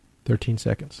13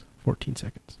 seconds. 14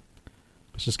 seconds.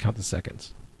 Let's just count the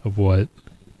seconds. Of what?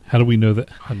 How do we know that?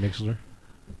 On Mixler.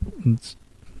 Let's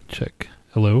check.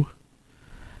 Hello?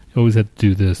 You always have to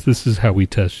do this. This is how we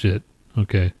test shit.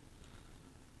 Okay.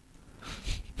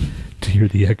 To hear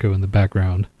the echo in the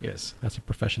background. Yes, that's a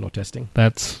professional testing.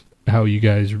 That's how you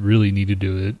guys really need to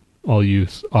do it. All you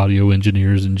audio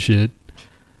engineers and shit.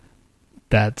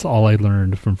 That's all I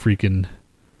learned from freaking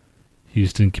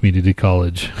Houston Community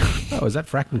College. Oh, is that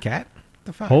Fracking Cat? What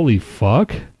the fuck? Holy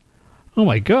fuck. Oh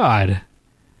my god.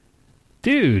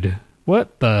 Dude,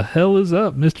 what the hell is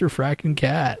up, Mr. Fracking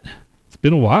Cat? It's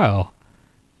been a while.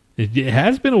 It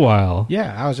has been a while.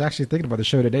 Yeah, I was actually thinking about the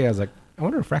show today. I was like, I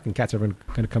wonder if Fracking Cat's ever going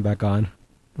to come back on.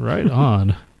 Right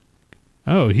on.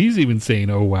 Oh, he's even saying,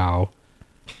 "Oh wow."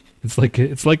 It's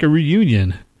like a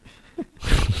reunion.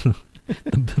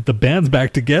 The band's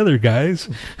back together, guys.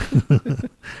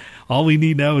 All we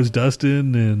need now is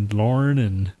Dustin and Lauren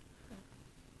and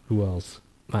who else?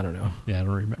 I don't know. Yeah, I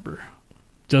don't remember.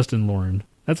 Justin, Lauren.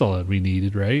 That's all that we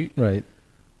needed, right? Right.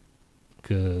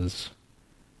 Because,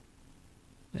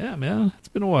 yeah, man, it's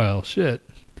been a while. Shit.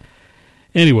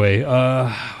 Anyway,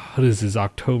 what is this?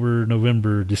 October,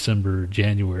 November, December,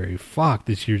 January. Fuck,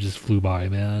 this year just flew by,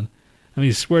 man. I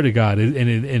mean, swear to God,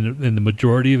 and the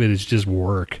majority of it is just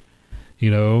work,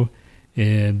 you know?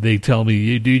 And they tell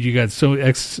me, dude, you got so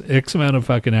X amount of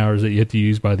fucking hours that you have to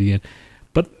use by the end.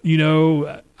 But, you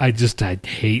know, I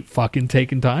hate fucking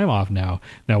taking time off now.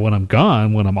 Now, when I'm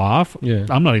gone, when I'm off, yeah.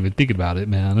 I'm not even thinking about it,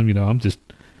 man. You know, I'm just,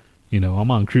 you know, I'm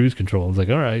on cruise control. It's like,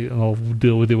 all right, I'll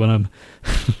deal with it when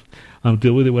I'll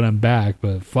deal with it when I'm back.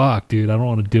 But fuck, dude, I don't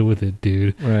want to deal with it,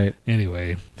 dude. Right.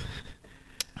 Anyway,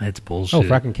 that's bullshit. Oh,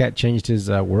 Fracking Cat changed his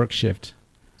work shift.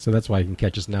 So that's why he can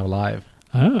catch us now live.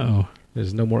 Oh.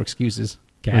 There's no more excuses.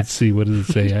 Cat. Let's see, what does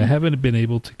it say? I haven't been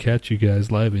able to catch you guys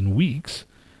live in weeks.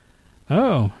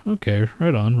 Oh, okay.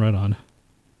 Right on.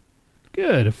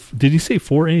 Good. Did he say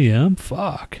 4 a.m.?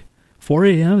 Fuck. 4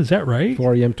 a.m.? Is that right?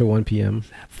 4 a.m. to 1 p.m.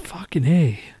 Fucking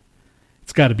A.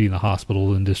 It's got to be in the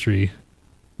hospital industry.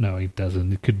 No, it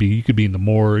doesn't. It could be. You could be in the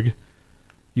morgue.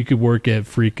 You could work at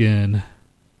freaking...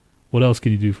 What else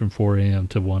can you do from 4 a.m.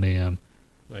 to 1 a.m.?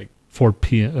 Like 4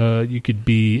 p.m. You could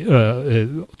be a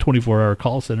 24-hour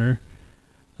call center.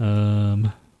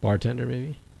 Bartender,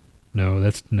 maybe?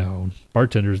 No.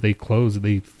 Bartenders, they close.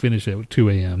 They finish at 2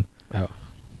 a.m. Oh.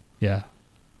 Yeah.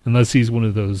 Unless he's one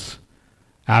of those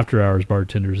after-hours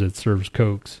bartenders that serves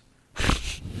Cokes.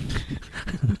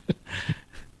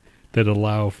 That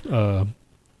allow...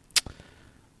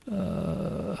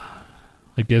 I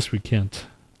guess we can't...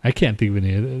 I can't think of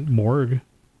any... Morgue?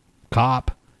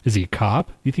 Cop? Is he a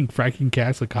cop? You think Fracking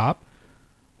Cat's a cop?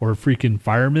 Or a freaking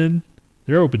fireman?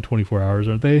 They're open 24 hours,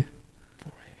 aren't they?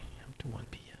 4 a.m. to 1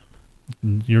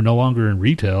 p.m. You're no longer in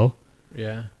retail.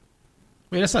 Yeah. I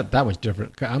mean, that's not that much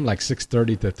different. I'm like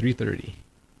 6:30 to 3:30.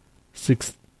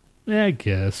 6... Yeah, I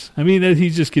guess. I mean,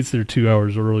 he just gets there 2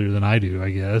 hours earlier than I do,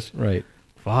 I guess. Right.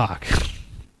 Fuck.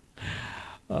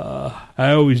 I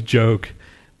always joke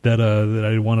that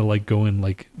I want to like go in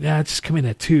like, yeah, just come in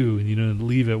at 2 and, you know,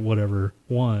 leave at whatever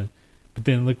 1. But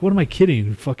then like, what am I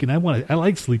kidding? Fucking, I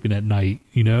like sleeping at night,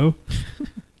 you know?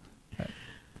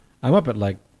 I'm up at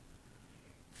like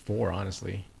 4,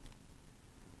 honestly.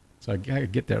 So I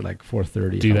get there like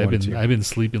 4:30. Dude, I've been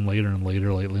sleeping later and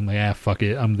later lately. I'm like, fuck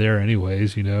it, I'm there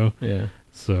anyways, you know? Yeah.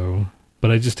 So,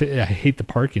 but I hate the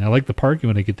parking. I like the parking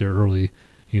when I get there early,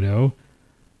 you know?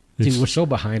 See, we're so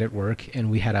behind at work,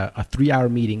 and we had a 3-hour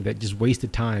meeting that just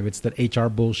wasted time. It's that HR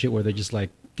bullshit where they're just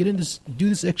like, get in this, do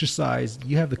this exercise.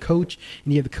 You have the coach,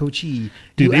 and you have the coachee.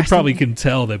 Dude, they probably can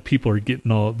tell that people are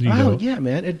getting all, you know. Oh, yeah,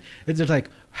 man. It's just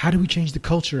like, how do we change the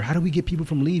culture? How do we get people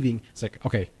from leaving? It's like,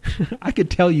 okay, I could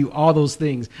tell you all those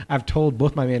things. I've told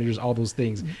both my managers all those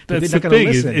things. That's the thing.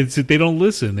 It's they don't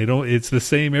listen. They don't. It's the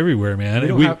same everywhere,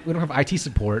 man. We don't have IT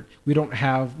support. We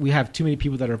have too many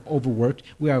people that are overworked.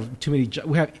 We have too many.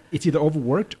 It's either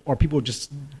overworked or people are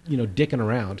just, you know, dicking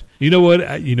around. You know what?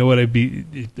 It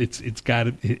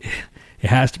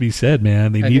has to be said,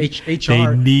 man. They need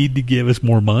to give us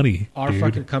more money. Our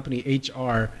fucking company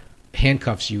HR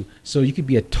handcuffs you, so you could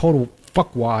be a total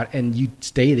fuckwad and you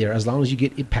stay there as long as you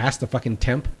get it past the fucking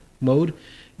temp mode.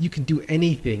 You can do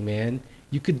anything, man.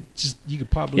 You could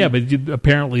probably... Yeah, but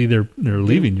apparently they're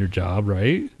leaving your job,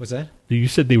 right? What's that? You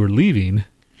said they were leaving.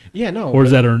 Yeah, no. Or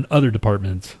is that in other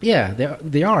departments? Yeah,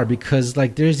 they are, because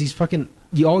like there's these fucking...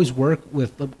 You always work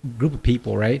with a group of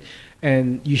people, right?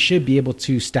 And you should be able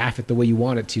to staff it the way you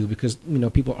want it to, because, you know,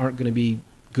 people aren't going to be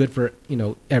good for, you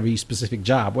know, every specific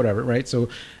job, whatever, right? So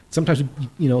sometimes,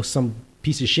 you know, some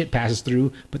piece of shit passes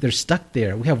through, but they're stuck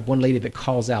there. We have one lady that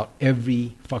calls out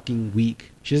every fucking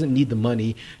week. She doesn't need the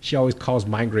money. She always calls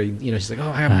migraine. You know, she's like, "Oh,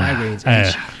 I have migraines,"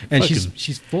 and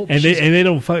she's full. And they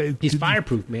don't fight. He's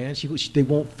fireproof, man. They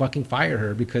won't fucking fire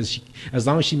her because as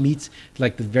long as she meets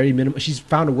like the very minimum, she's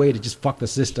found a way to just fuck the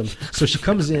system. So she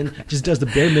comes in, just does the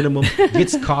bare minimum,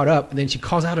 gets caught up, and then she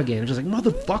calls out again. It's just like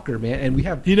motherfucker, man. And we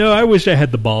have, you know, I wish I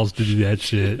had the balls to do that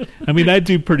shit. I mean, I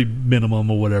do pretty minimum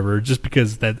or whatever, just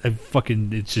because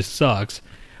it just sucks.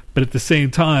 But at the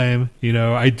same time, you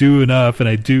know, I do enough and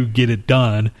I do get it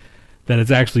done that it's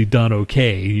actually done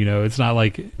okay. You know, it's not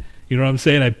like, you know what I'm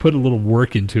saying? I put a little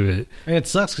work into it. And it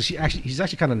sucks because she's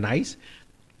actually kind of nice.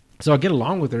 So I get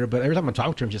along with her, but every time I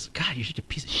talk to her, I'm just, God, you're such a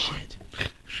piece of shit.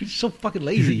 She's so fucking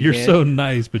lazy. You're man. so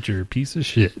nice, but you're a piece of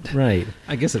shit. Right.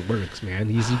 I guess it works, man.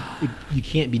 You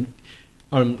can't be...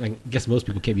 I guess most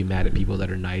people can't be mad at people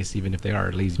that are nice, even if they are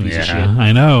a lazy piece of shit.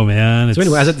 I know, man. So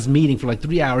anyway, I was at this meeting for like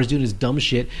 3 hours doing this dumb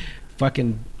shit.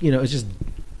 Fucking, you know, it's just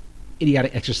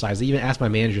idiotic exercise. I even asked my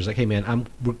managers, like, "Hey, man,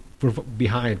 we're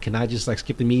behind. Can I just like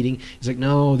skip the meeting?" He's like,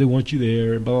 "No, they want you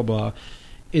there." And blah blah blah.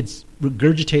 It's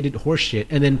regurgitated horse shit.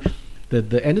 And then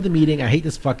the end of the meeting, I hate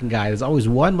this fucking guy. There's always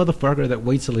one motherfucker that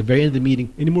waits till the very end of the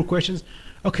meeting. Any more questions?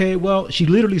 Okay, well, she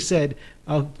literally said,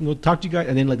 "I'll talk to you guys,"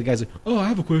 and then like the guy's like, "Oh, I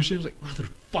have a question." I was like,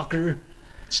 "Motherfucker,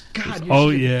 God,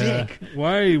 you're such a dick."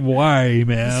 Why,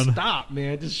 man? Just stop,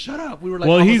 man. Just shut up. We were like,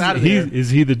 well, is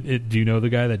he the? Do you know the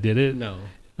guy that did it? No.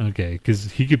 Okay,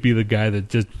 because he could be the guy that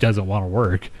just doesn't want to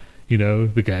work. You know,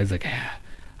 the guy's like,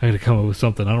 I got to come up with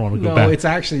something. I don't want to go back. No, it's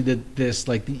actually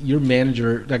your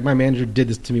manager. Like my manager did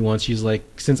this to me once. She's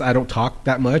like, since I don't talk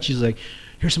that much, she's like,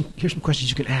 here's some questions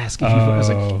you can ask. I was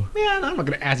like, man, I'm not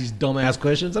gonna ask these dumb ass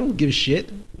questions. I don't give a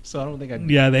shit. So I don't think I.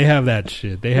 Yeah, they have that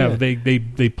shit. They have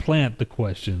they plant the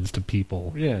questions to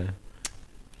people. Yeah.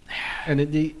 And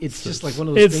it's just like one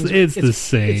of those things. It's the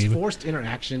same. It's forced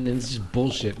interaction, and it's just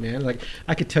bullshit, man. Like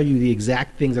I could tell you the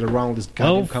exact things that are wrong with this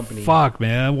goddamn company. Fuck,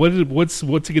 man. What's it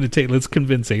going to take? Let's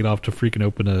convince Adolf to freaking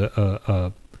open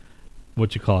a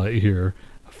what you call it here,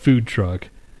 a food truck.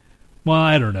 Well,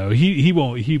 I don't know. He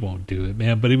won't do it,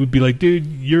 man. But it would be like, dude,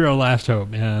 you're our last hope,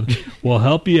 man. We'll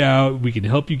help you out. We can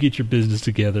help you get your business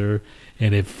together.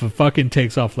 And if it fucking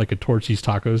takes off like a Torchy's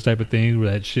Tacos type of thing,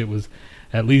 where that shit was.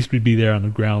 At least we'd be there on the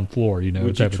ground floor, you know.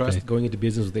 Would you trust going into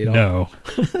business with Adolf? No.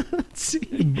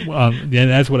 And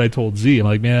that's what I told Z. I'm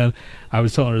like, man, I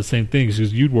was telling her the same thing. She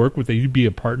goes, you'd work with it, you'd be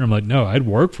a partner. I'm like, no, I'd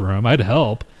work for him. I'd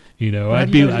help. You know, I'd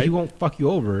be like, he won't fuck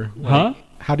you over. Like, huh?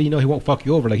 How do you know he won't fuck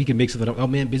you over? Like he can make something up. Oh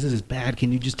man, business is bad.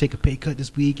 Can you just take a pay cut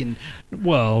this week? And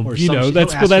well, you know,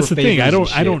 that's the thing. I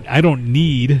don't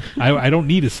need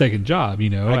a second job. You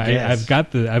know, I've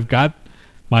got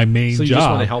my main job. Just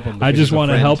want to help him. I just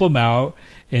want to help him out,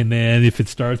 and then if it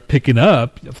starts picking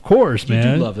up, of course, man.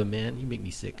 You do love him, man. You make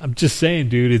me sick. I'm just saying,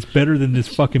 dude. It's better than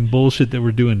this fucking bullshit that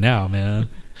we're doing now, man.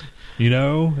 You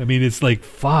know, I mean, it's like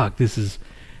fuck. This is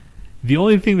the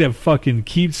only thing that fucking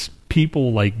keeps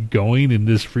people like going in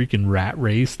this freaking rat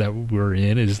race that we're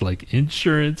in is like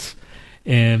insurance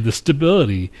and the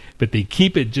stability, but they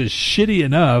keep it just shitty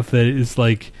enough that it's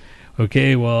like.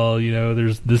 Okay, well, you know,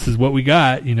 this is what we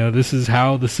got. You know, this is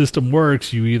how the system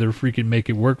works. You either freaking make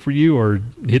it work for you or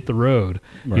hit the road,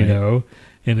 right. You know?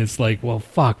 And it's like, well,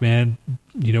 fuck, man.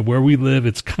 You know, where we live,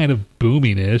 it's kind of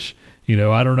booming-ish. You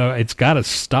know, I don't know. It's got to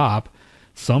stop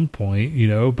some point, you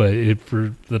know, but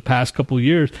for the past couple of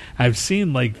years, I've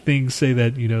seen, like, things say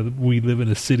that, you know, we live in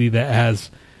a city that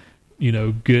has, you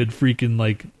know, good freaking,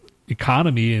 like,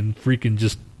 economy and freaking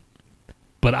just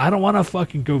but I don't want to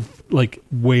fucking go like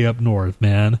way up north,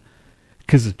 man,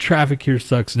 because the traffic here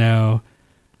sucks now,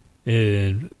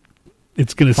 and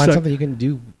it's gonna find suck. Something you can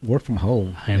do, work from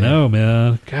home. I know,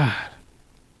 man. God.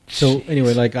 So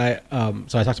anyway, like I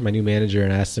talked to my new manager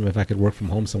and asked him if I could work from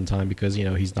home sometime because you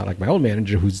know he's not like my old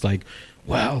manager who's like,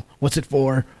 well, what's it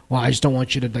for? Well, I just don't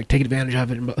want you to like take advantage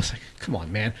of it. And I was like, come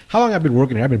on, man. How long I've been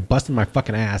working here? I've been busting my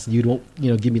fucking ass, and you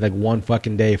don't give me like one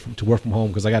fucking day to work from home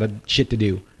because I got shit to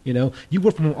do. You know, you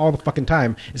work from home all the fucking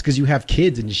time. It's because you have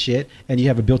kids and shit, and you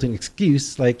have a built-in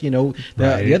excuse. Like you know,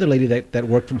 the other lady that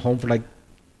worked from home for like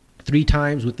 3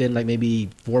 times within like maybe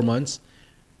 4 months.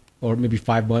 Or maybe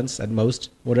 5 months at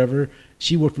most, whatever.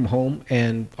 She worked from home,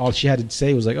 and all she had to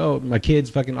say was like, "Oh, my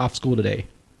kid's fucking off school today."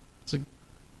 It's like,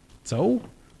 so.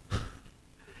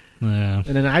 Yeah.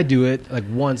 And then I do it like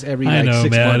once every I know, 6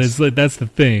 man. months. It's like that's the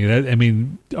thing. I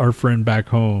mean, our friend back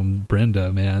home,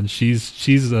 Brenda, man, she's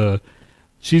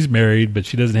married, but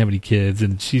she doesn't have any kids,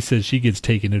 and she says she gets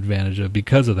taken advantage of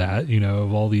because of that. You know,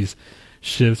 of all these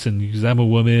shifts, and because I'm a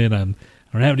woman,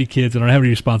 I don't have any kids. I don't have any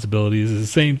responsibilities. It's the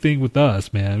same thing with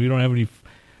us, man. We don't have any.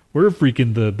 We're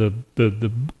freaking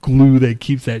the glue that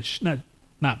keeps that not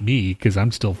not me, because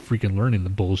I'm still freaking learning the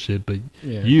bullshit, but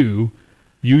Yeah. you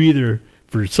either,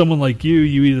 for someone like you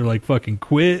either like fucking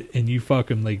quit and you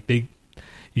fucking like,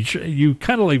 you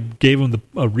kind of like gave them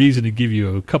a reason to give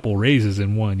you a couple raises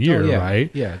in 1 year, Oh, yeah.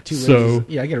 right? Yeah, 2 So, raises.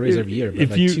 Yeah, I get a raise every year, but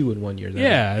if like you- 2 in 1 year.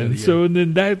 Yeah, and so and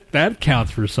then that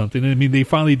counts for something. I mean, they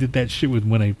finally did that shit with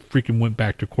when I freaking went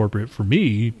back to corporate for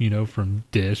me, from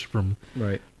Dish, from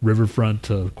right. Riverfront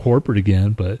to corporate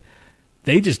again, but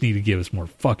they just need to give us more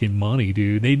fucking money,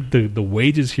 dude. The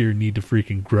wages here need to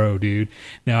freaking grow, dude.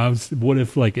 Now, what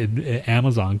if like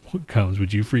Amazon comes?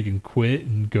 Would you freaking quit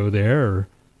and go there? Or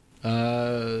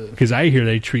because I hear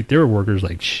they treat their workers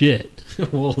like shit.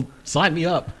 Well, sign me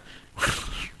up.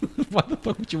 Why the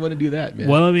fuck would you want to do that, man?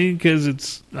 Well, I mean,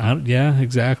 because yeah,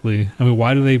 exactly. I mean,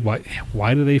 why do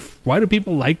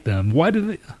people like them? Why do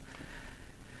they?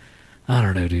 I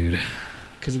don't know, dude.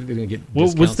 Because they're gonna get.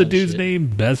 What's discounts the on dude's shit. name?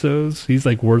 Bezos. He's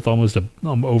like worth almost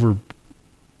over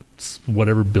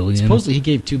whatever billion. Supposedly, he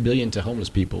gave $2 billion to homeless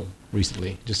people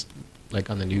recently, just like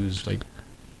on the news. Like,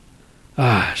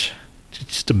 Gosh,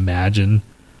 just imagine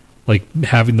like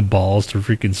having the balls to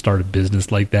freaking start a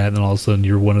business like that, and then all of a sudden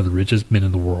you're one of the richest men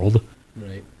in the world.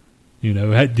 right?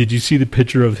 Did you see the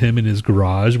picture of him in his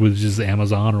garage with just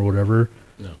Amazon or whatever?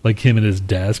 No. Like him at his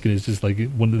desk, and it's just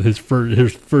like one of his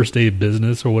first day of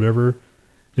business or whatever.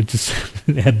 It just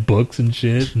it had books and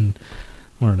shit, and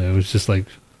I don't know. It's just like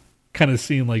kind of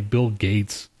seeing like Bill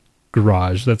Gates'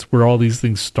 garage. That's where all these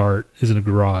things start, is in a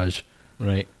garage.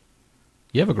 Right.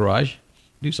 You have a garage.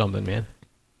 Do something, man.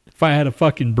 If I had a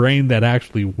fucking brain that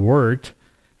actually worked,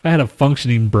 if I had a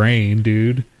functioning brain,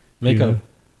 dude, Make you a know.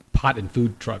 pot and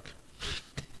food truck.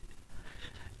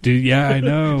 Dude, yeah, I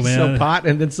know, man. Sell pot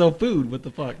and then sell food. What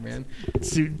the fuck, man?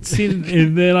 See,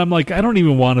 and then I'm like, I don't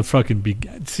even want to fucking be.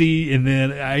 See, and then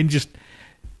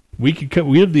we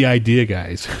have the idea,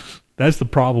 guys. That's the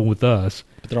problem with us.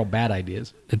 But they're all bad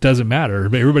ideas. It doesn't matter.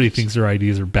 Everybody thinks their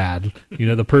ideas are bad.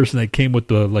 The person that came with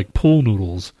the like pool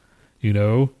noodles,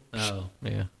 Oh,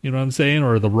 yeah. you know what I'm saying,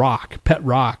 or the rock, pet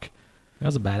rock. That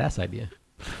was a badass idea.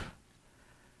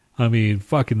 I mean,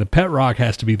 fucking the pet rock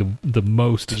has to be the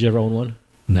most. Did you ever own one?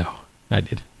 No, I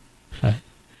did.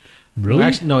 really? Well,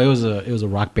 actually, no. It was a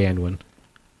rock band one.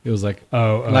 It was like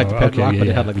like the pet okay, rock, yeah, but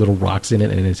it yeah. had like little rocks in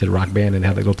it, and it said rock band, and it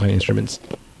had like little tiny instruments.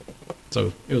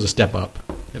 So it was a step up,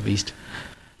 at least.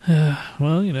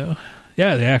 Well, yeah,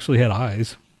 they actually had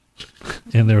eyes,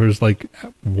 and there was like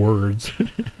words.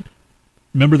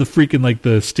 Remember the freaking like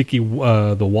the sticky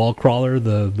the wall crawler,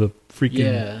 the freaking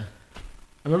Yeah, I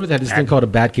remember they had this thing called a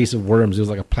bad case of worms. It was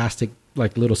like a plastic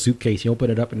like little suitcase. You open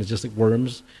it up, and it's just like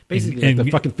worms, basically And- like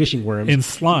the fucking fishing worms. in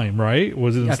slime, right?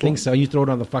 Was it? In I think so. You throw it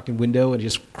on the fucking window, and it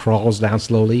just crawls down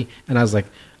slowly. And I was like,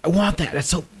 I want that. That's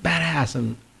so badass.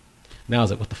 And now I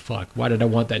was like, what the fuck? Why did I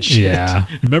want that shit? Yeah.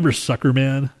 Remember Sucker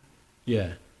Man?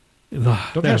 Yeah. Ugh,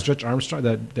 Don't they have Stretch Armstrong,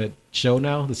 that show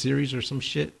now, the series or some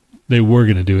shit? they were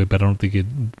going to do it, but I don't think it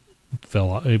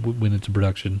fell. It went into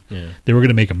production. Yeah. They were going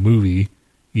to make a movie,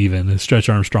 even a Stretch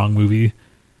Armstrong movie.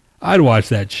 I'd watch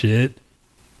that shit.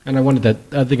 And I wanted that.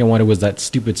 I think I wanted was that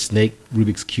stupid snake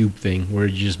Rubik's Cube thing where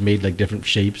you just made like different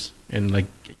shapes and like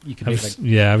you could make like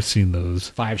I've seen those.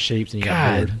 5 shapes and you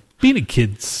got bored. God, being a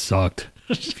kid sucked.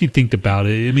 If you think about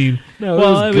it, I mean, No, it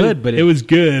was good, but it was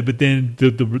good. But then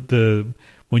the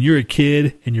when you're a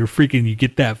kid and you're freaking, you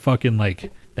get that fucking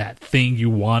like that thing you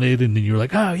wanted, and then you're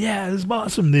like, oh yeah, this is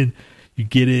awesome. Then you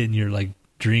get it, and your like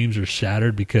dreams are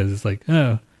shattered because it's like,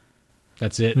 oh,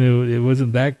 That's it. it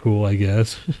wasn't that cool, I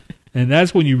guess. And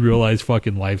that's when you realize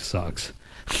fucking life sucks.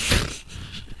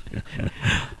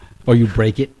 Or you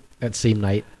break it that same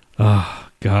night. Oh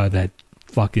God, that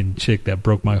fucking chick that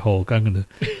broke my Hulk. I'm gonna,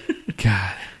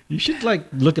 God. You should like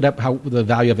look it up how the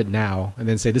value of it now and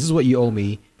then say this is what you owe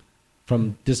me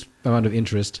from this amount of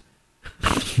interest.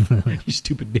 You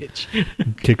stupid bitch.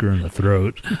 Kick her in the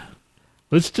throat.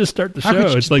 Let's just start the How could show.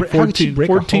 she It's like how could she 14, break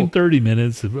a 14 Hulk? 30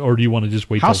 minutes, or do you want to just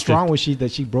wait How till strong 50? was she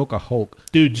that she broke a Hulk?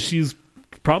 Dude, she's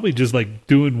probably just like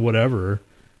doing whatever,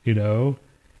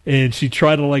 and she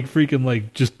tried to like freaking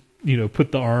like just,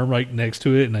 put the arm right next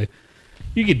to it, and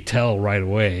you could tell right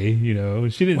away, she didn't Why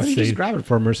say. didn't you just grab it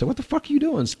from her and say, what the fuck are you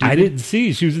doing, stupid? I didn't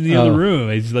see. She was in the Oh. other room.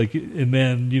 It's like, and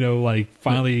then like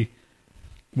finally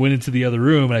went into the other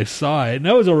room, and I saw it, and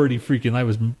I was already freaking.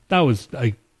 I was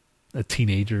like a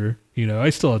teenager. I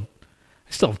still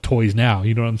have toys now.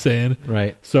 You know what I'm saying?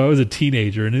 Right. So I was a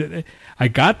teenager, and I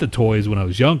got the toys when I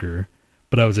was younger,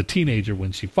 but I was a teenager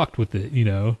when she fucked with it.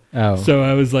 Oh. So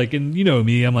I was like, and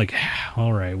me, I'm like,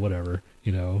 all right, whatever.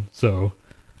 So.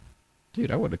 Dude,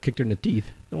 I would have kicked her in the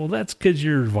teeth. Well, that's because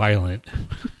you're violent.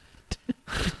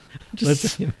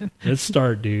 Let's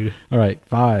start, dude. All right,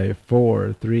 5,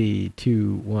 4, 3,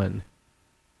 2, 1.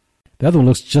 The other one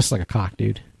looks just like a cock,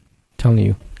 dude. I'm telling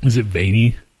you. Is it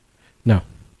veiny? No.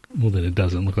 Well, then it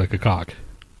doesn't look like a cock.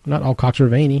 Not all cocks are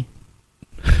veiny.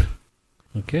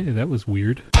 Okay, that was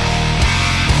weird.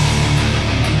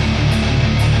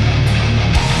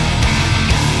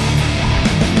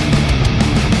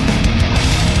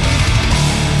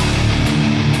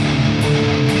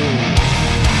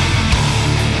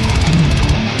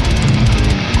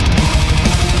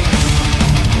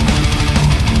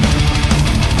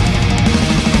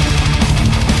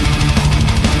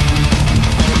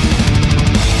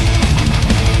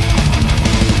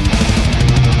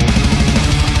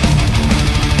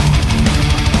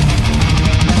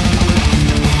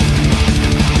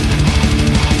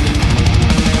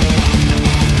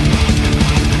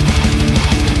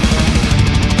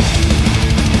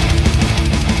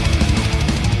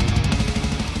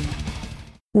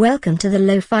 Welcome to the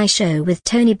Lo-Fi Show with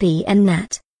Tony B and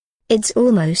Nat. It's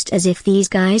almost as if these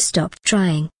guys stopped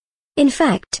trying. In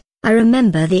fact, I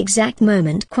remember the exact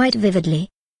moment quite vividly.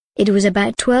 It was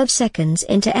about 12 seconds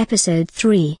into episode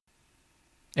 3.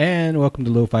 And welcome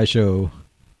to Lo-Fi Show.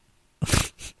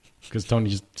 Because Tony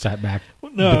just sat back.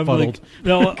 No, I'm befuddled.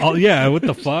 like, no, yeah, what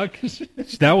the fuck?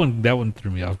 That one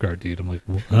threw me off guard, dude. I'm like,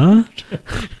 huh?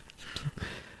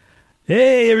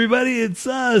 Hey, everybody, it's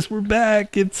us. We're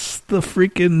back. It's the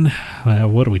freaking...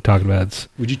 what are we talking about?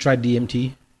 Would you try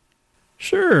DMT?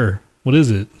 Sure. What is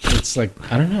it? It's like,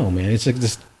 I don't know, man. It's like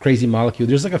this crazy molecule.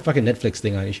 There's like a fucking Netflix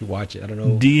thing on it. You should watch it. I don't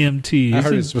know. DMT. I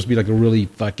heard it's supposed to be like a really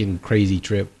fucking crazy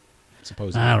trip,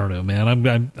 supposedly. I don't know, man.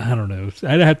 I don't know.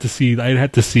 I'd have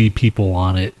to see people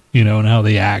on it, you know, and how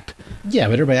they act. Yeah,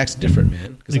 but everybody acts different,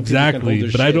 man. 'Cause some people can hold Exactly.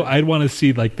 their But shit. I'd want to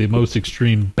see like the most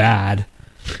extreme bad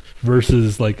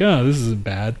versus like, oh, this isn't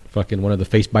bad. Fucking one of the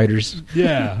face biters.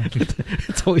 Yeah.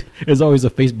 There's always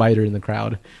a face biter in the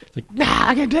crowd. It's like, nah,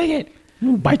 I can't take it.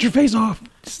 Bite your face off.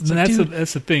 It's like,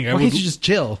 That's the thing. why can't you just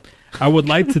chill? I would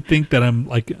like to think that I'm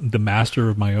like the master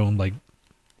of my own like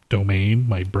domain,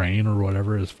 my brain or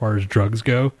whatever, as far as drugs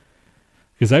go.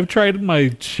 Because I've tried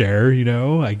my share, you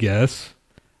know, I guess.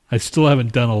 I still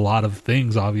haven't done a lot of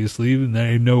things, obviously, and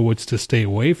I know what's to stay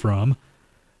away from.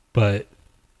 But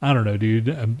I don't know, dude.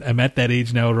 I'm at that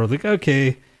age now where I'm like,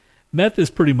 okay, meth is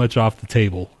pretty much off the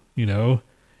table, you know?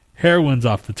 Heroin's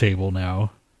off the table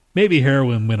now. Maybe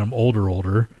heroin when I'm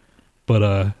older,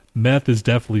 but meth is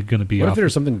definitely going to be What off. if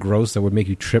there's something gross that would make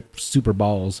you trip super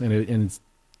balls and it's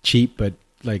cheap, but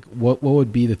like what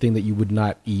would be the thing that you would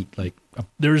not eat? Like a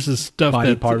There's this stuff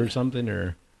body that part or something?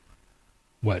 Or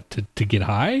what, to get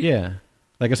high? yeah.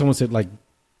 Like if someone said like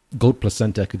goat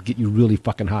placenta could get you really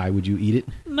fucking high, would you eat it?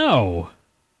 No.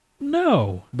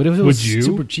 But if it Would was you?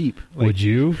 super cheap, like, Would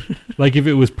you? Like if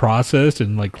it was processed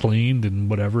and like cleaned and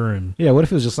whatever and yeah, what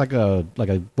if it was just like a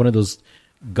one of those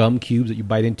gum cubes that you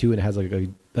bite into and it has like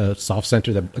a soft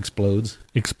center that explodes,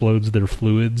 explodes their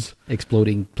fluids?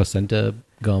 exploding placenta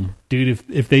gum. Dude,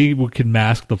 if they could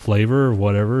mask the flavor or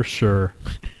whatever, sure.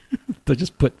 They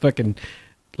just put fucking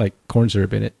like corn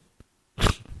syrup in it.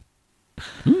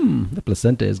 The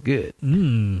placenta is good.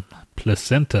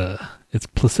 Placenta. It's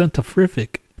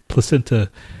placenta-frific. Placenta.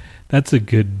 That's a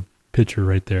good picture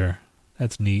right there.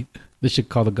 That's neat. They should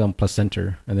call the gum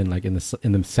placenta, and then like in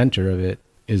the center of it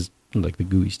is like the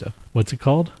gooey stuff. What's it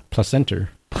called? Placenta.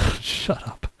 Shut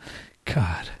up.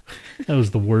 God. That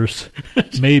was the worst.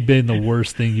 May have been the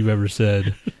worst thing you've ever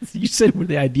said. You said we're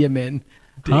the idea men.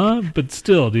 Dick. Huh? But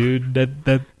still, dude,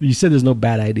 that You said there's no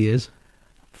bad ideas.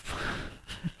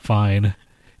 fine.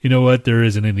 You know what? There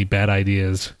isn't any bad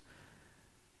ideas.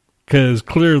 Because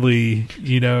clearly,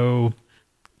 you know...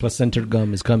 Placenta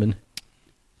gum is coming.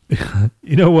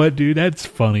 You know what, dude? That's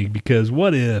funny because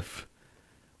what if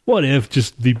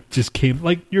just came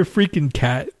like your freaking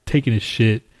cat taking a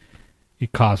shit in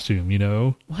costume, you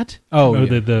know? What? Oh, Or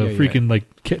yeah. the Yeah, freaking like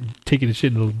taking a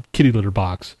shit in the kitty litter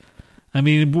box. I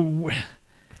mean,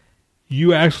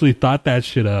 you actually thought that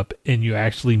shit up and you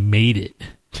actually made it.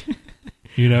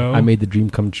 You know? I made the dream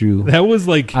come true. that was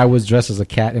like I was dressed as a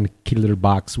cat in a kitty litter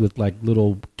box with like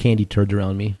little candy turds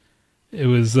around me. it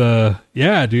was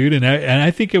yeah, dude, and I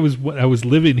think it was what I was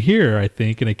living here, I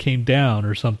think, and I came down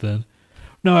or something.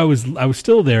 No, I was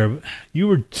still there. You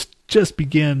were just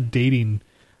began dating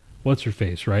what's her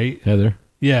face, right? Heather.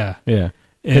 Yeah. Yeah.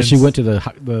 And And she went to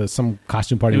the some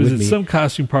costume party it was with at me. some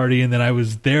costume party, and then I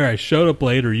was there. I showed up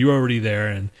later. You were already there,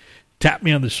 and tapped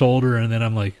me on the shoulder, and then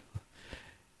I'm like,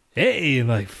 "Hey!" And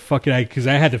like, "Fucking," because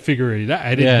I had to figure it out.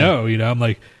 I didn't Yeah. know, you know. I'm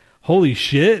like, "Holy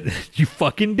shit, you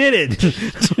fucking did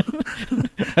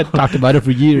it!" I talked about it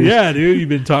for years. Yeah, dude, you've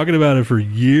been talking about it for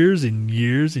years and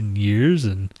years and years,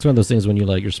 and It's one of those things when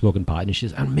you're smoking pot and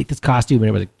she's, I'm gonna make this costume, and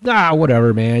everybody's like,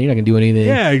 whatever, man, you're not gonna do anything.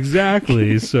 yeah,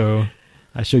 exactly. So,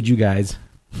 I showed you guys.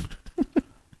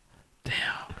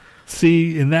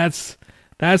 see, and that's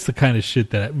the kind of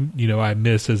shit that I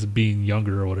miss as being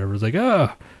younger or whatever. It's like,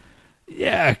 oh,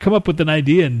 yeah, come up with an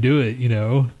idea and do it,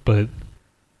 but.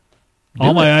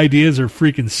 All my ideas are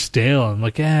freaking stale. I'm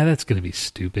like, that's gonna be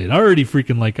stupid. Already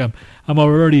freaking like I'm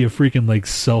already a freaking like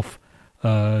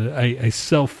I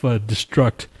self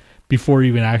destruct before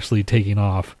even actually taking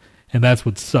off, and that's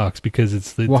what sucks because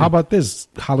it's the. Well, how about this?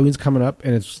 Halloween's coming up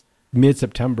and it's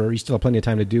mid-September. You still have plenty of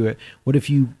time to do it. What if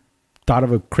you thought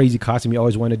of a crazy costume you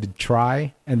always wanted to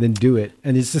try and then do it,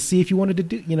 and it's to see if you wanted to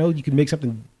do. You could make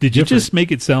something. Did you different. just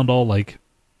make it sound all like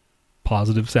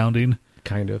positive sounding?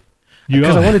 Kind of.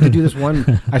 Because I wanted to do this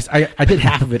one. I did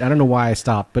half of it. I don't know why I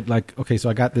stopped, but like, okay, so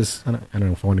I got this. I don't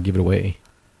know if I want to give it away.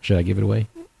 Should I give it away?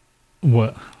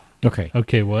 What? Okay.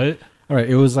 Okay, what? All right.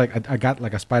 It was like I got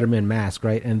like a Spider-Man mask,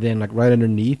 right? And then like right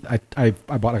underneath, I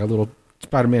bought like a little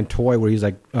Spider-Man toy where he's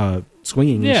like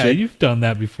swinging. Yeah, and shit. you've done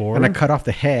that before. And I cut off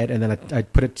the head, and then I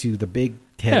put it to the big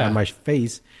head on my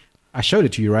face. I showed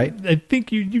it to you, right? I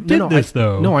think you did this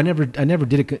though. No, I never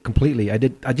did it completely. I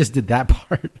just did that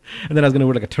part, and then I was gonna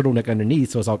wear like a turtleneck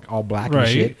underneath, so it's all black and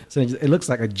shit. So it looks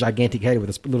like a gigantic head with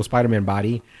a little Spider-Man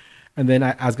body, and then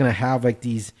I was gonna have like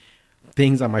these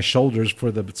things on my shoulders for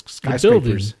the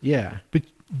skyscrapers. Yeah, but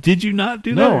did you not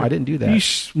do that? No, I didn't do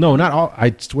that. No, not all.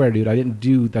 I swear, dude, I didn't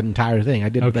do that entire thing. I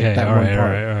did okay, like that all one right,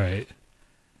 part. All right.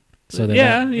 So then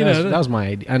yeah, that was my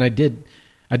idea, and I did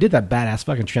that badass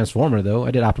fucking Transformer though.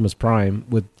 I did Optimus Prime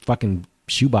with fucking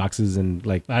shoe boxes and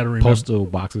like I don't remember. postal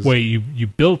boxes. Wait, you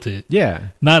built it? Yeah,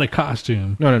 not a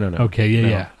costume. No. Okay,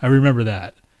 yeah. I remember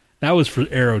that. That was for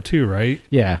Arrow too, right?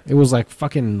 Yeah, it was like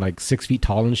fucking like 6 feet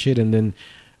tall and shit. And then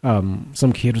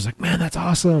some kid was like, "Man, that's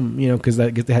awesome," because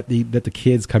that the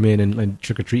kids come in and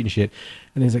trick or treat and shit.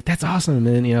 And he's like, "That's awesome." And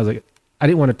then I was like, I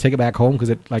didn't want to take it back home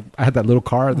because I had that little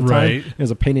car at the time. It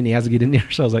was a pain in the ass to get in there.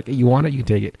 So I was like, hey, "You want it? You can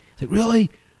take it." He's like, "Really?"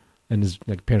 And his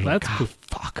parents were like, "Oh,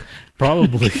 fuck."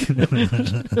 Probably.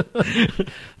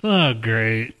 Oh,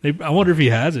 great. I wonder if he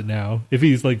has it now. If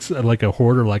he's like a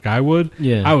hoarder like I would,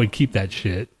 I would keep that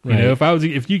shit. You know,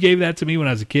 if you gave that to me when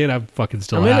I was a kid, I'd fucking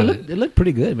still have it. It looked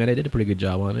pretty good, man. I did a pretty good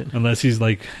job on it. Unless he's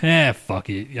like, fuck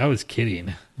it. I was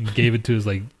kidding. He gave it to his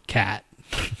like cat.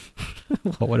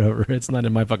 Well, whatever. It's not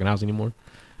in my fucking house anymore.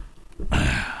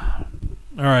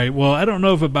 All right. Well, I don't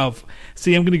know if about.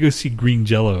 See, I'm going to go see Green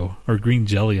Jello or Green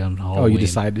Jelly on Halloween. Oh, you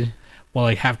decided? Well,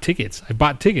 I have tickets. I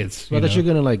bought tickets. Well, I thought you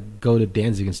were going to go to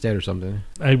Danzig instead or something.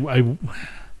 I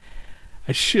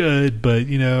should, but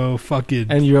fucking.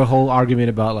 And your whole argument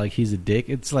about he's a dick.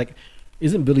 It's like,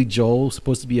 isn't Billy Joel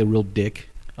supposed to be a real dick?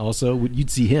 Also, you'd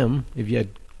see him if you had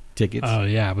tickets. Oh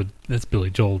yeah, but that's Billy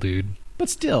Joel, dude. But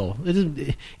still,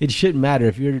 it shouldn't matter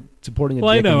if you're supporting a dick.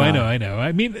 Well, I know.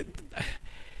 I mean,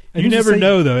 you never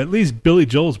know, though. At least Billy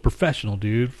Joel's professional,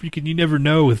 dude. You never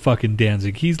know with fucking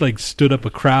Danzig. He's stood up a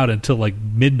crowd until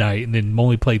midnight and then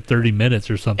only played 30 minutes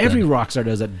or something. Every rock star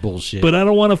does that bullshit. But I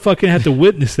don't want to fucking have to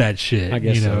witness that shit. I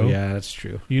guess so. Yeah, that's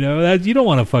true. You don't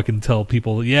want to fucking tell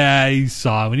people, yeah, he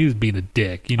saw him and he was being a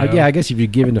dick. Yeah, I guess if you're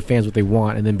giving the fans what they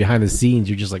want and then behind the scenes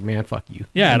you're just like, man, fuck you.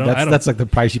 Yeah, that's like the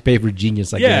price you pay for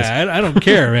genius, I guess. Yeah, I don't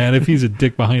care, man. If he's a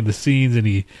dick behind the scenes and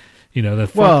he...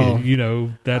 that's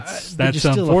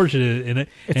unfortunate, and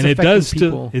it does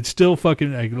still. It's still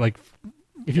fucking like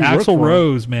if Axl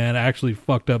Rose, man, actually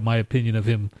fucked up my opinion of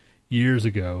him years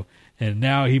ago, and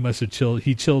now he must have chilled.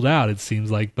 He chilled out, it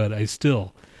seems like, but I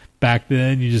still back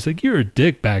then you just you're a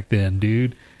dick back then,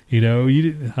 dude. You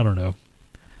didn't. I don't know.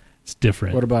 It's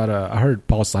different. What about I heard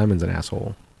Paul Simon's an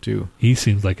asshole too. He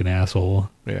seems like an asshole.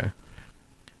 Yeah,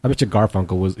 I bet you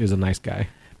Garfunkel is a nice guy.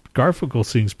 Garfunkel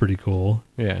seems pretty cool.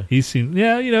 Yeah. He seems,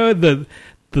 the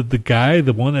guy,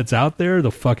 the one that's out there,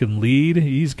 the fucking lead,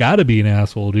 he's got to be an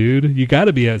asshole, dude. You got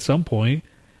to be at some point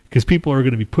because people are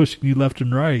going to be pushing you left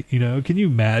and right. Can you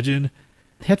imagine?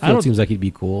 Hetfield seems like he'd be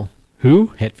cool. Who?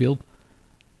 Hetfield.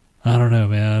 I don't know,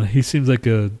 man. He seems like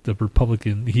the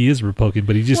Republican. He is Republican,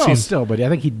 but he just seems still. But I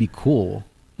think he'd be cool.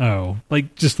 Oh,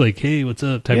 hey, what's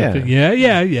up? Type of thing. Yeah.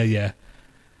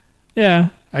 Yeah.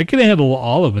 I could handle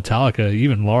all of Metallica,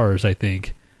 even Lars, I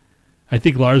think. I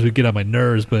think Lars would get on my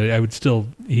nerves, but I would still...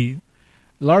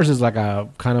 Lars is like a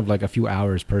kind of like a few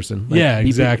hours person. Yeah,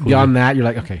 exactly. Beyond that, you're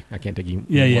like, okay, I can't take you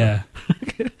anymore.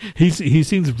 Yeah. He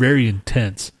seems very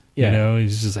intense. Yeah.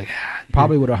 He's just like...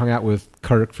 Probably would have hung out with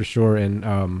Kirk for sure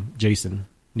and Jason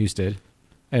Newsted.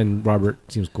 And Robert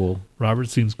seems cool.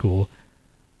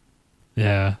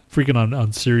 Yeah, freaking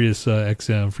on Sirius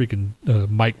XM, freaking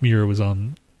Mike Muir was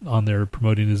on there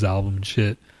promoting his album and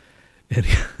shit. And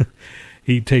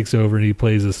he takes over and he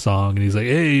plays a song and he's like,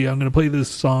 "Hey, I'm gonna play this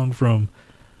song from,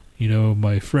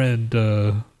 my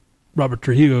friend Robert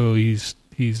Trujillo. He's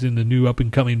in the new up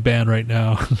and coming band right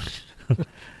now."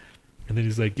 And then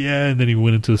he's like, "Yeah," and then he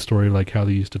went into a story like how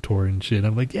they used to tour and shit.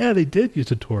 I'm like, "Yeah, they did used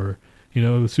to tour,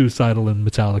 Suicidal and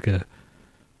Metallica."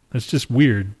 That's just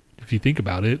weird if you think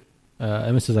about it.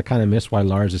 Emma says, I kind of miss why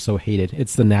Lars is so hated.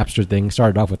 It's the Napster thing.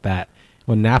 Started off with that.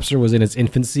 When Napster was in its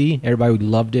infancy, everybody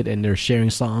loved it, and they're sharing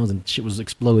songs, and shit was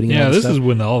exploding. Yeah, this is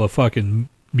when all the fucking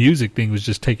music thing was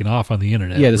just taking off on the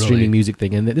internet. Yeah, the streaming music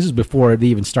thing. And this is before they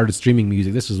even started streaming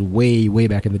music. This was way, way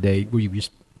back in the day where you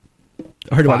just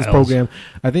heard about this program.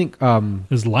 I think...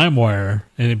 it was LimeWire,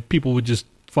 and people would just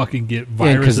fucking get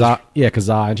viruses.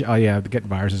 Kazaa, get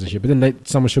viruses and shit. But then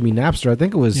someone showed me Napster. I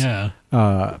think it was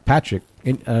Patrick,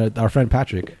 our friend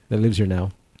Patrick that lives here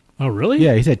now. Oh, really?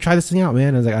 Yeah, he said, "Try this thing out,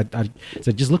 man." I was like, I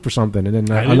said, "Just look for something." And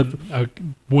then I looked.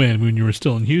 When you were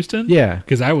still in Houston? Yeah,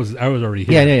 because I was already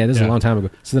here. Yeah. This is a long time ago.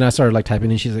 So then I started like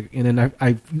typing in. She's like, and then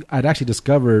I'd actually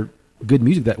discovered good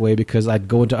music that way because I'd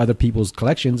go into other people's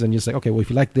collections and just like, okay, well,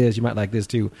 if you like this, you might like this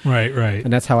too. Right.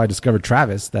 And that's how I discovered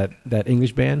Travis, that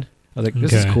English band. I was like,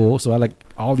 this is cool. So I like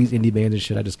all these indie bands and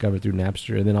shit I discovered through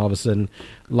Napster. And then all of a sudden,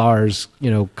 Lars,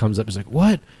 comes up and is like,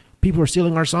 what? People are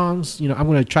stealing our songs. I'm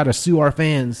going to try to sue our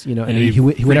fans. And he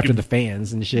went after the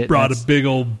fans and shit. Brought a big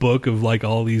old book of like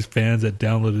all these fans that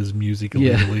downloaded his music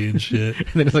illegally and shit. And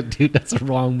then it's like, dude, that's a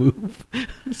wrong move.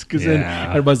 Because then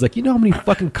everybody's like, how many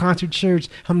fucking concert shirts,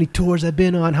 how many tours I've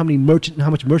been on, how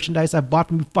much merchandise I've bought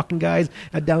from you fucking guys.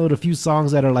 I download a few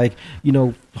songs that are like,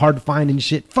 hard to find and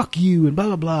shit. Fuck you and blah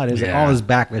blah blah. And there's like all this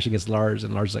backlash against Lars,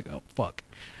 and Lars is like, oh fuck.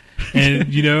 And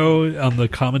on the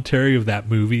commentary of that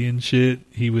movie and shit,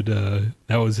 he would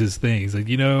that was his thing. He's like,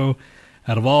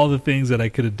 out of all the things that I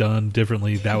could have done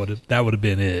differently, that would have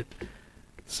been it.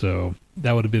 So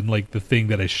that would have been like the thing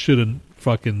that I shouldn't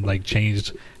fucking like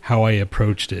changed how I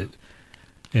approached it.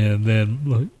 And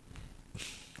then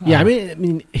I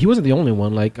mean he wasn't the only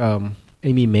one. Like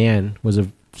Amy Mann was a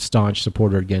staunch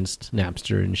supporter against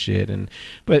Napster and shit,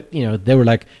 but they were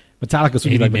like Metallica's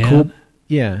would be like the cool.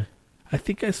 Yeah. I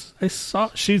think I saw,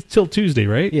 she's till Tuesday,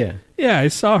 right? Yeah. Yeah, I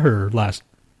saw her I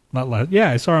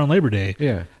saw her on Labor Day.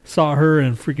 Yeah. Saw her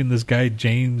and freaking this guy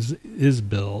Jason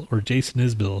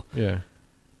Isbell. Yeah.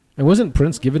 And wasn't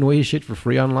Prince giving away his shit for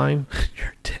free online? You're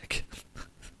a dick.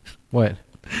 What?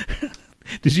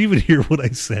 Did you even hear what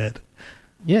I said?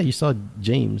 Yeah, you saw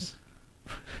James.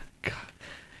 God.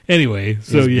 Anyway,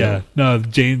 so Isbell.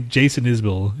 Jason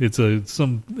Isbell. It's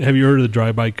have you heard of the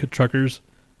Drive-By Truckers?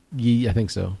 Yeah, I think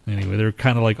so. Anyway, they're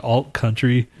kind of like alt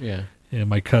country. Yeah. And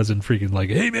my cousin freaking like,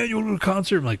 hey man, you want to go to a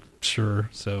concert? I'm like, sure.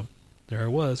 So there I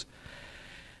was.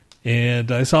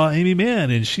 And I saw Amy Mann,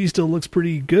 and she still looks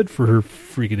pretty good for her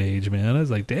freaking age, man. I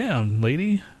was like, damn,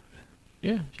 lady.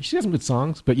 Yeah, she has some good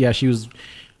songs, but yeah, she was,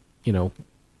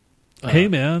 hey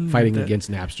man, fighting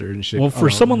against Napster and shit. Well, for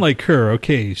someone like her,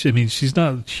 okay, she's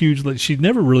not huge. Like, she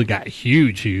never really got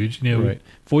huge. Right.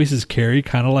 Voices Carry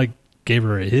kind of like gave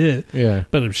her a hit. Yeah.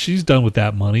 But if she's done with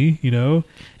that money, and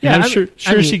I'm sure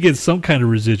she gets some kind of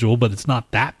residual, but it's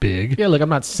not that big. Yeah, look, I'm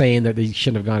not saying that they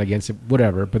shouldn't have gone against it,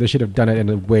 whatever, but they should have done it in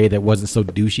a way that wasn't so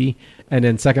douchey. And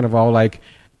then second of all, like,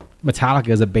 Metallica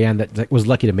is a band that was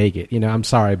lucky to make it. I'm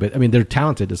sorry, but I mean, they're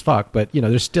talented as fuck, but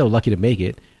they're still lucky to make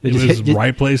it. It was the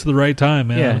right place at the right time,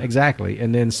 man. Yeah, exactly.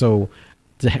 And then so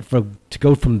to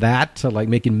go from that to like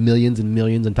making millions and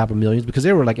millions on top of millions, because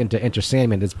they were like into Enter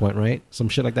Sandman at this point, right? Some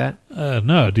shit like that.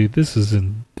 No, dude, this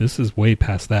is way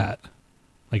past that.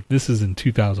 Like, this is in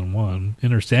 2001.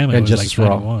 Enter Sandman and was Justice like for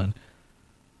 91.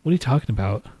 What are you talking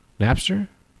about? Napster?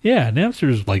 Yeah,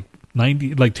 Napster's like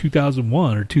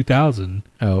 2001 or 2000.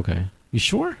 Oh, okay. You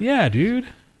sure? Yeah, dude.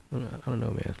 I don't know,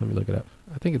 man. Let me look it up.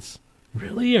 I think it's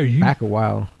really. Are you back a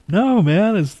while? No,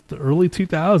 man. It's the early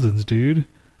 2000s, dude.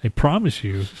 I promise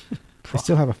you. They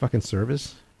still have a fucking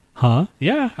service? Huh?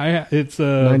 Yeah. It's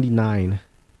 99.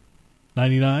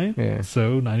 99? Yeah.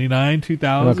 So 99,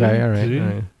 2000. Okay, all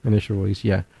right. Initial release,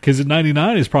 yeah. Because in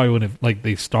 99 is probably when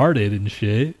they started and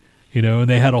shit, and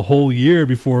they had a whole year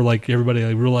before like everybody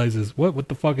realizes what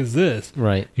the fuck is this,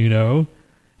 right?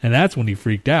 And that's when he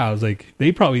freaked out. I was like,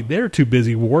 they're too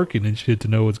busy working and shit to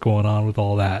know what's going on with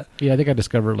all that. Yeah, I think I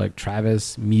discovered like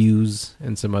Travis, Muse,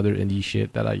 and some other indie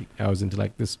shit that I was into,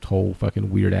 like this whole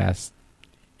fucking weird ass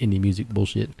indie music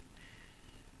bullshit.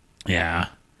 Yeah.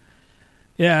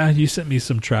 Yeah, you sent me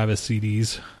some Travis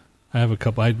CDs. I have a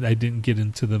couple. I didn't get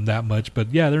into them that much,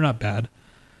 but yeah, they're not bad.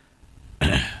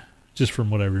 Just from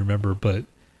what I remember. But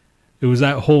it was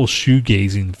that whole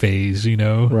shoegazing phase, you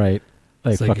know? Right.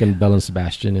 Like It's like- fucking Bell and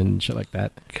Sebastian and shit like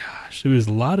that. Gosh, there was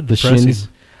a lot of The depressing, Shins.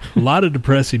 a lot of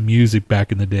depressing music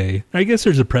back in the day. I guess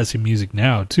there's depressing music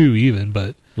now too, even.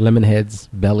 But Lemonheads,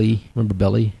 Belly. Remember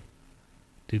Belly?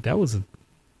 dude, that was in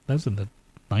the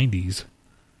 90s.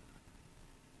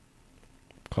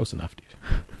 Close enough, dude.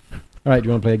 All right, do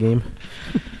you want to play a game?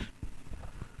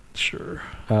 Sure.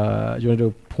 Do you want to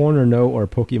do porn or no, or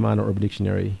Pokemon or Urban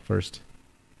Dictionary first?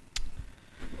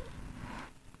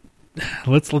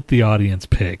 Let's let the audience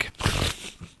pick.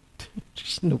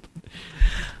 Just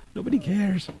nobody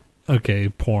cares. Okay,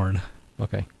 porn.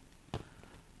 Okay.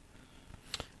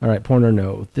 All right, porn or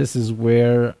no. This is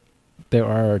where there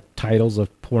are titles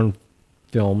of porn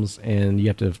films, and you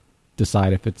have to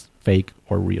decide if it's fake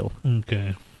or real.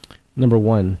 Okay. Number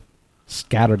 1,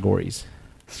 categories.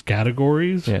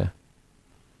 Categories? Yeah.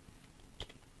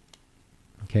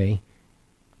 Okay.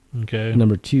 Okay.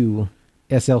 Number 2,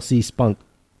 SLC spunk.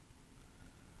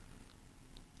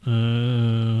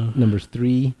 Number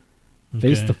 3,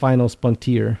 face okay. the final spunk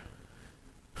tier.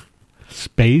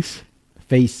 Space?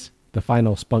 Face the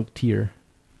final spunk tier.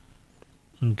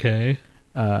 Okay.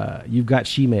 You've got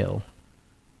she-mail.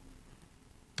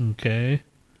 Okay.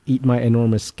 Eat my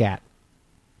enormous scat.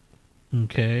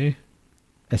 Okay.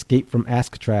 Escape from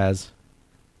Alcatraz.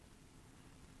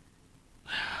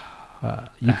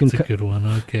 That's a good one.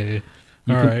 Okay.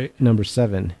 All right. Number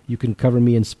 7. You can cover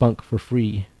me in spunk for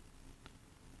free.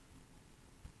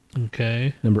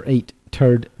 Okay. Number 8.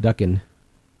 Turd duckin'.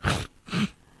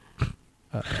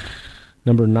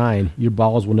 Number 9. Your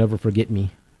balls will never forget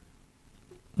me.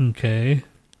 Okay.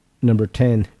 Number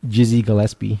 10. Jizzy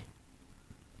Gillespie.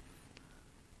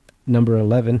 Number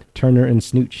 11. Turner and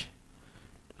Snooch.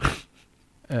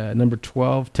 Number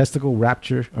 12. Testicle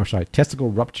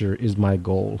rupture is my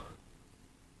goal.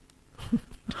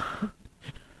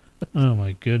 Oh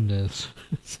my goodness.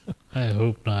 I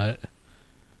hope not.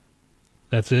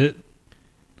 That's it?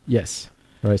 Yes.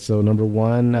 All right. So number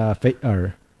 1,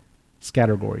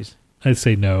 categories. I'd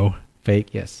say no.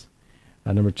 Fake. Yes.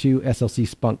 Number 2, SLC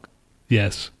spunk.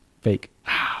 Yes. Fake.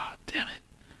 Ah, damn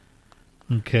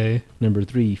it. Okay. Number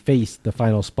 3, face the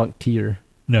final spunk tier.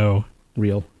 No.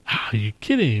 Real. Ah, are you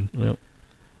kidding? Yep.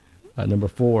 Number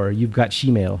 4, you've got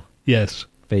she-mail. Yes.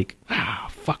 Fake. Ah,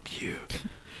 fuck you.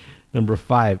 Number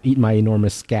 5, eat my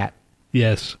enormous scat.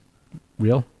 Yes.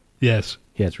 Real? Yes.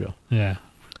 Yeah, it's real. Yeah.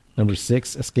 Number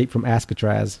 6, escape from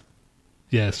Alcatraz.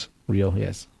 Yes. Real,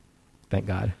 yes. Thank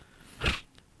God.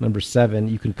 Number 7,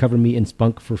 you can cover me in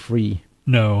spunk for free.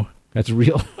 No. That's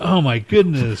real. Oh my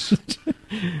goodness.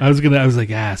 I was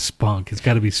like, spunk. It's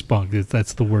got to be spunk.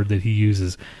 That's the word that he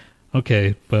uses.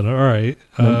 Okay, but all right.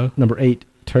 Number 8,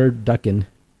 turd duckin'.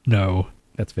 No.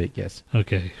 That's fake, yes.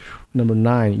 Okay. Number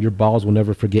 9, your balls will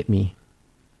never forget me.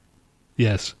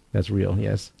 Yes. That's real,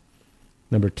 yes.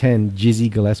 Number 10,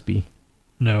 Jizzy Gillespie.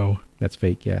 No. That's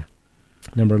fake, yeah.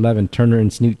 Number 11, Turner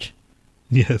and Snooch.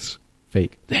 Yes.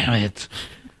 Fake. Damn it.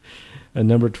 And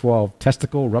number 12,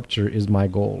 testicle rupture is my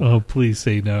goal. Oh, please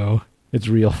say no. It's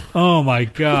real. Oh my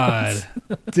God.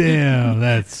 Damn,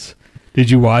 that's... Did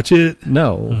you watch it?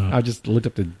 No, Oh. I just looked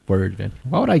up the word, man.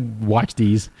 Why would I watch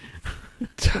these?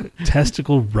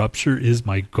 Testicle rupture is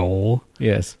my goal.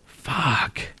 Yes.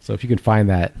 Fuck. So if you can find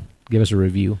that, give us a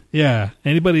review. Yeah.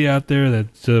 Anybody out there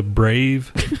that's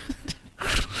brave?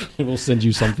 We'll send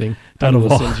you something. Out of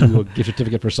We'll all- send you a gift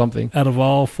certificate for something. Out of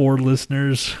all 4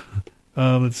 listeners,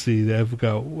 let's see. I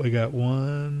got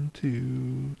 1,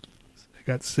 2. I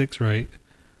got 6 right.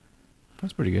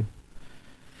 That's pretty good.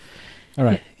 All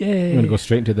right. Yay. I'm going to go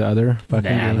straight into the other fucking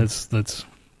game. Let's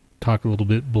talk a little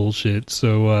bit bullshit.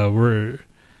 So we're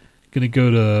gonna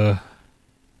go to.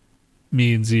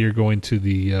 Me and Z are going to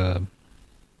the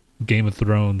Game of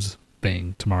Thrones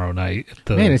thing tomorrow night.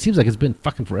 Man, it seems like it's been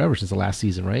fucking forever since the last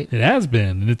season, right? It has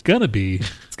been, and it's gonna be.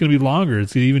 It's gonna be longer.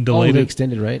 It's even Oh, delayed. they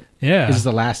extended, right? Yeah, This is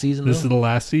the last season, This though? is the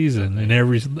last season, and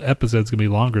every episode's gonna be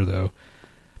longer though.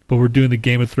 But we're doing the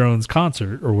Game of Thrones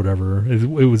concert or whatever.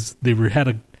 Had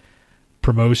a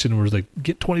promotion where it was like,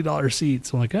 get $20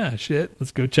 seats. I'm like, shit,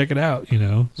 let's go check it out, you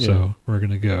know? Yeah. So we're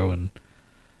going to go, and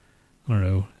I don't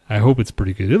know. I hope it's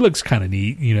pretty good. It looks kind of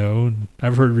neat, you know? And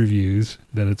I've heard reviews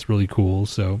that it's really cool.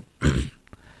 So I'm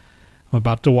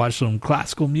about to watch some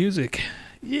classical music.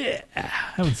 Yeah. I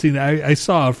haven't seen that. I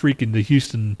saw the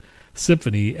Houston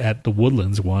Symphony at the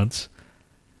Woodlands once.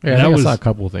 Yeah, I think I saw a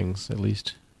couple of things, at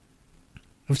least.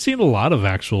 I've seen a lot of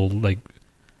actual, like,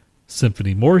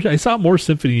 symphony. I saw more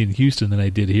symphony in Houston than I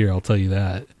did here, I'll tell you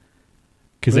that.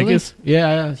 Because Really? I guess...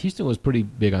 Yeah, Houston was pretty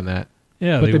big on that.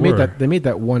 Yeah, But they made were. they made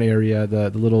that one area, the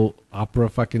little opera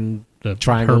fucking the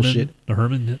Triangle Herman, shit. The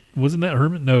Herman, wasn't that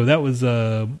Herman? No, that was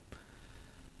the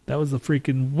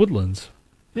freaking Woodlands.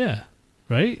 Yeah,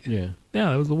 right. Yeah.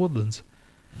 Yeah, that was the Woodlands.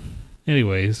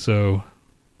 Anyway, so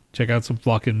check out some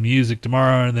fucking music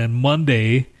tomorrow, and then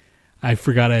Monday, I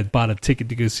forgot I had bought a ticket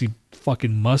to go see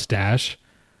fucking Mustache.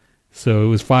 So it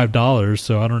was $5.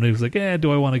 So I don't know. It was like,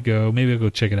 do I want to go? Maybe I'll go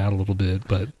check it out a little bit.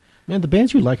 But Man, the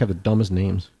bands you like have the dumbest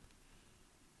names.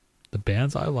 the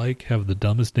bands I like have the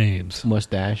dumbest names.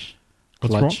 Mustache.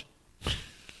 What's Clutch.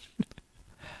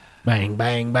 Bang,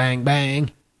 bang, bang,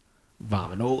 bang.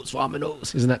 Vominos,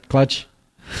 vominos. Isn't that Clutch?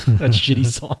 That shitty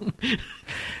song.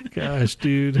 Gosh,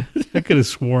 dude. I could have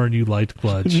sworn you liked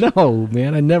Clutch. No,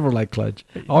 man. I never liked Clutch.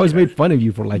 I always made fun of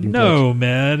you for liking Clutch. No,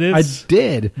 man. I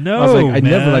did. No, I was like, I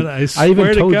never man, liked. I I even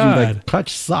swear to told you God. like Clutch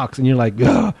sucks, and you're like,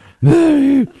 ugh.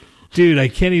 Dude, I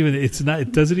can't even.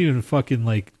 It doesn't even fucking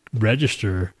like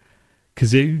register.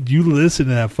 Because you listen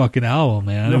to that fucking album,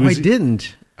 man. No, I I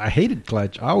didn't. I hated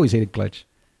Clutch. I always hated Clutch.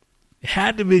 It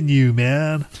had to have been you,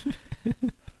 man.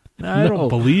 I don't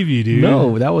believe you, dude.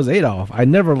 No, that was Adolf. I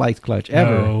never liked Clutch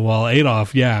ever. No, well,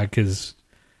 Adolf, yeah, because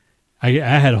I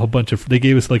had a whole bunch of. They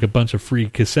gave us like a bunch of free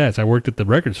cassettes. I worked at the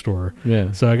record store,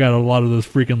 Yeah. so I got a lot of those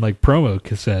freaking like promo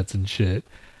cassettes and shit.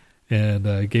 And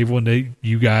I gave one to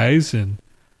you guys, and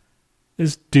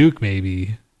it's Duke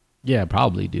maybe, Yeah,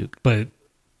 probably Duke. but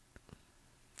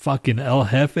fucking El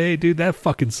Jefe, dude, that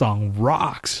fucking song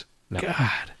rocks. No.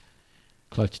 God.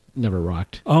 Clutch never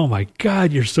rocked. Oh my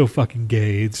God, you're so fucking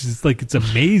gay. It's just like, it's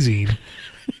amazing.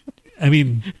 I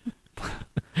mean,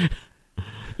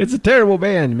 It's a terrible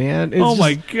band, man. It's oh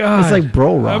my just- God. It's like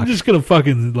bro rock. I'm just going to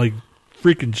fucking like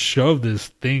freaking shove this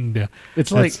thing down.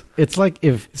 It's like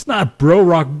if It's not bro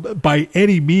rock by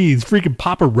any means. Freaking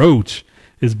Papa Roach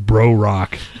is bro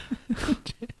rock.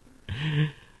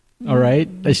 all right,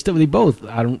 they both.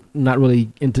 I'm not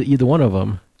really into either one of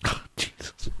them.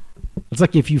 Jesus. It's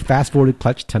like if you fast forwarded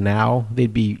Clutch to now,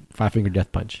 they'd be Five Finger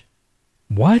Death Punch.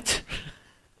 What?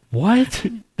 What?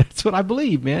 That's what I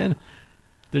believe, man.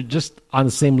 They're just on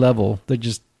the same level. They're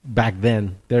just back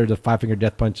then. They're the Five Finger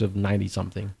Death Punch of 90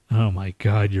 something. Oh my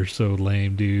God, you're so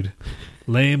lame, dude.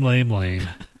 Lame, lame, lame.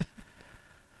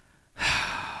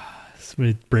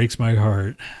 It breaks my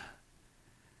heart.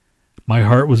 My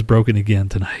heart was broken again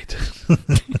tonight.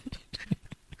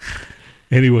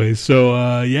 Anyway,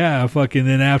 so yeah, fucking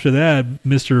then after that,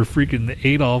 Mr. freaking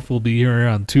Adolf will be here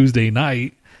on Tuesday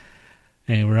night.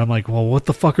 And I'm like, well, what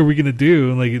the fuck are we gonna do?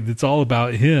 And like, it's all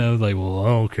about him. Like, well, I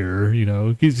don't care, you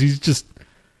know. He's just,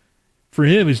 for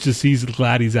him, it's just he's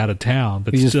glad he's out of town,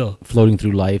 but He's still, just floating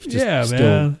through life. Just yeah, still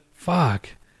man, fuck.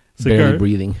 It's like barely our-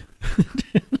 breathing.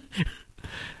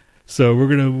 So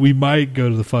we might go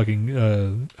to the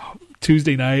fucking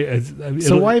Tuesday night.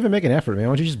 So why even make an effort, man?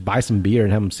 Why don't you just buy some beer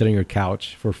and have them sit on your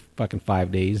couch for fucking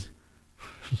 5 days,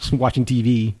 just watching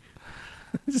TV?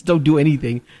 Just don't do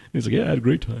anything. He's like, yeah, I had a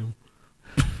great time.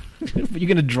 But you're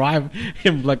gonna drive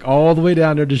him like all the way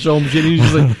down there to show him shit. And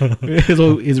he's just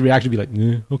like, his reaction would be like,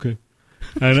 yeah, okay.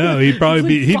 I know he'd probably It's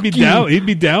be like, he'd be fuck you. down he'd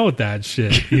be down with that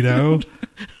shit, you know.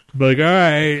 Like, all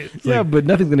right, it's Yeah, like, but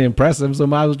nothing's gonna impress him. So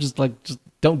might as well just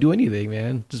don't do anything,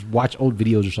 man. Just watch old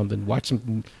videos or something. Watch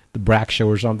some the Brack show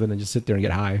or something, and just sit there and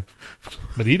get high.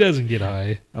 but he doesn't get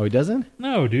high. Oh, he doesn't?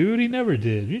 No, dude, he never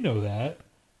did. You know that.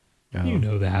 Oh. You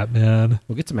know that, man.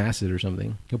 Well, get some acid or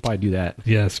something. He'll probably do that.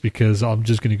 Yes, because I'm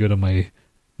just gonna go to my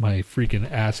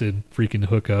freaking acid freaking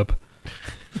hookup.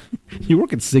 You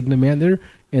work at Cigna, man. They're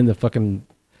in the fucking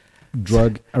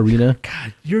drug arena.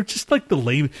 God, you're just like the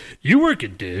lame. You work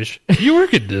at Dish. You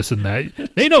work at this and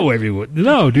that. They know everyone.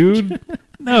 No, dude.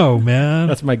 No, man.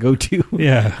 That's my go-to.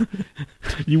 Yeah.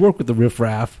 You work with the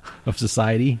riffraff of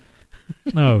society.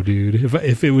 No, dude.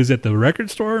 If it was at the record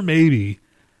store, maybe.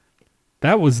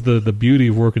 That was the beauty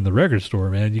of working the record store,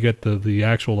 man. You got the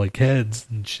actual like heads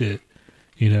and shit.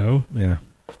 You know? Yeah.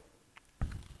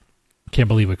 Can't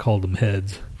believe I called them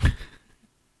heads.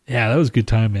 Yeah, that was a good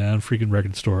time, man. Freaking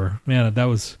record store. Man, that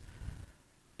was...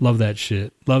 Love that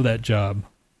shit. Love that job.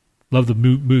 Love the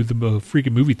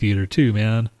freaking movie theater, too,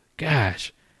 man.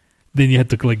 Gosh. Then you have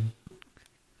to, like,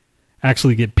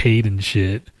 actually get paid and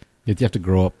shit. You have to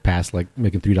grow up past, like,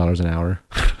 making $3 an hour.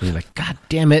 And you're like, God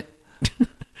damn it. I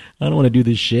don't want to do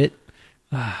this shit.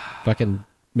 Fucking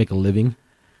make a living.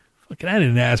 Fucking, I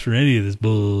didn't ask for any of this I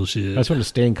bullshit. just want to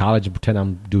stay in college and pretend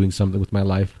I'm doing something with my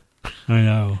life. I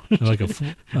know. Like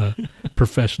a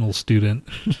professional student.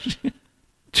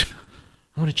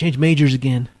 I want to change majors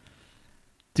again.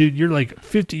 Dude, you're like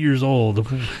 50 years old.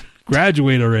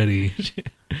 Graduate already.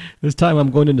 This time I'm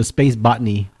going into space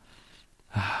botany.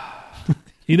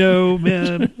 You know,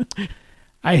 man,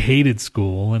 I hated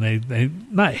school, and I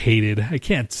not hated. I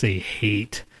can't say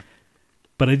hate,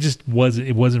 but I just wasn't.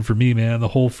 It wasn't for me, man. The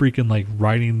whole freaking like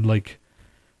writing like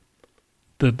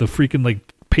the freaking like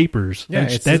papers. Yeah,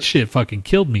 that shit fucking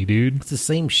killed me, dude. It's the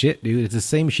same shit, dude. It's the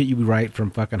same shit you write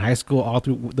from fucking high school all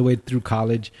through the way through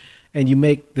college, and you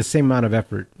make the same amount of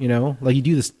effort. You know, like you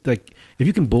do this. Like if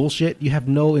you can bullshit, you have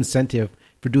no incentive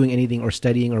for doing anything or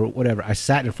studying or whatever. I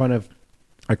sat in front of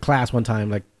our class one time,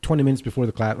 like 20 minutes before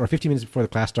the class or 15 minutes before the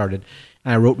class started,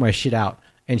 and I wrote my shit out,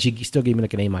 and she still gave me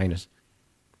like an A-.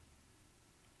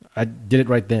 I did it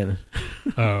right then.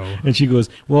 Oh. And she goes,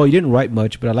 well, you didn't write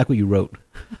much, but I like what you wrote.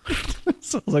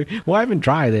 So I was like, well, I haven't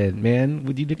tried it, man.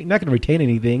 You're not going to retain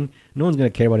anything. No one's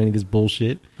going to care about any of this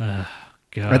bullshit. God.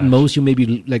 At most, you'll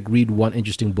maybe like read one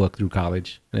interesting book through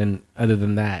college. And other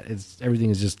than that, everything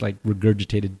is just like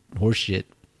regurgitated horse shit.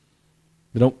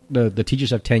 The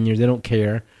teachers have tenures. They don't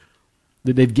care.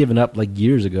 They've given up like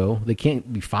years ago. They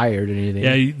can't be fired or anything.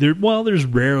 Yeah, there's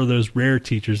those rare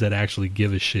teachers that actually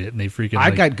give a shit, and they freaking.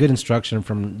 I got good instruction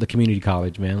from the community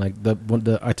college, man. Like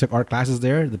I took art classes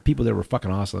there. The people there were fucking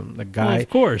awesome. The guy, of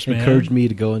course, encouraged me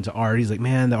to go into art. He's like,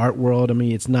 man, the art world. I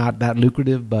mean, it's not that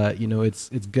lucrative, but you know, it's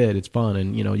good, it's fun,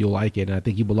 and you know, you'll like it. And I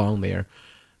think you belong there.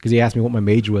 Because he asked me what my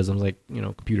major was. I was like, you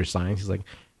know, computer science. He's like,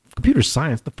 computer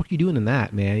science? The fuck you doing in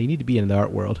that, man? You need to be in the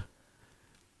art world.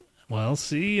 Well,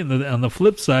 see, on the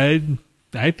flip side,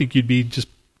 I think you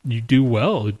do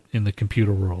well in the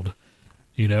computer world.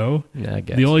 You know? Yeah, I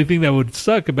guess. The only thing that would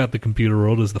suck about the computer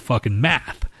world is the fucking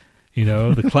math. You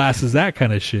know, the classes, that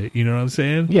kind of shit. You know what I'm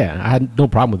saying? Yeah, I had no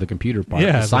problem with the computer part.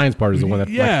 Yeah, the science part is the one that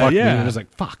fucked me. And I was like,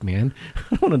 fuck, man.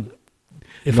 I don't want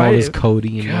to all this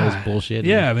coding and all this bullshit.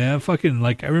 Yeah, man. Fucking,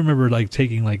 like, I remember, like,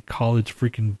 taking, like, college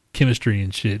freaking chemistry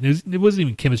and shit. It wasn't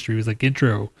even chemistry. It was, like,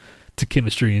 intro to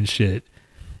chemistry and shit.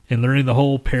 And learning the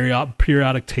whole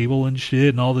periodic table and shit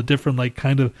and all the different, like,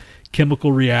 kind of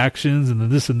chemical reactions and then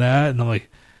this and that. And I'm like,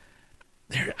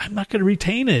 I'm not going to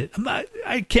retain it.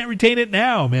 I can't retain it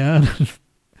now, man.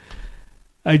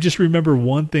 I just remember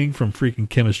one thing from freaking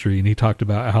chemistry, and he talked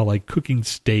about how, like, cooking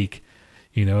steak,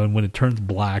 you know, and when it turns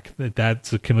black,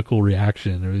 that's a chemical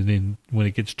reaction. Or then when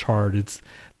it gets charred, it's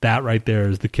that right there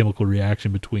is the chemical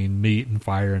reaction between meat and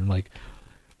fire, and like,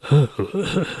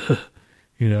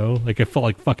 you know, like I felt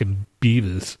like fucking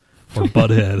Beavis or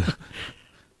Butthead.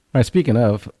 All right, speaking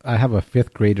of, I have a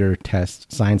 5th grader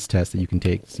science test that you can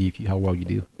take to see how well you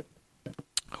do.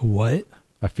 What?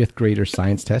 A 5th grader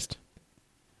science test.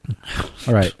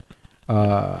 All right.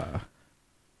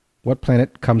 What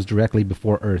planet comes directly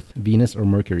before Earth, Venus or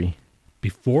Mercury?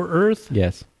 Before Earth?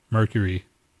 Yes. Mercury.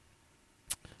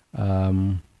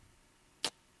 Let's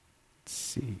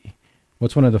see.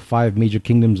 What's one of the 5 major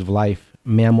kingdoms of life,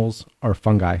 mammals or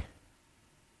fungi?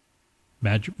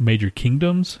 Major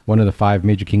kingdoms? One of the 5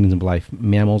 major kingdoms of life,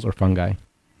 mammals or fungi?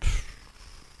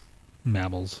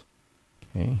 Mammals.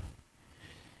 Okay.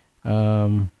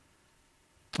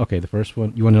 Okay, the first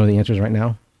one. You want to know the answers right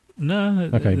now? No.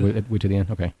 Okay, wait to the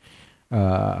end. Okay.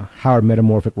 How are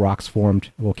metamorphic rocks formed?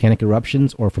 Volcanic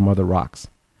eruptions or from other rocks?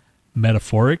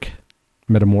 Metaphoric?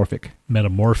 Metamorphic.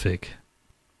 Metamorphic.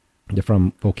 They're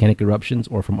from volcanic eruptions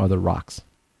or from other rocks?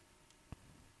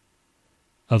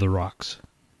 Other rocks.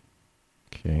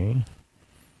 Okay.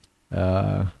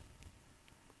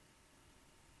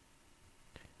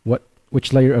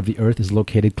 Which layer of the Earth is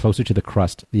located closer to the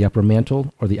crust, the upper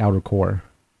mantle or the outer core?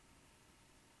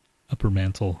 Upper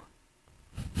mantle.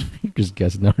 You're just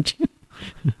guessing, aren't you?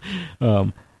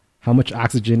 How much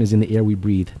oxygen is in the air we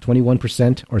breathe?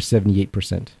 21% or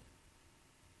 78%?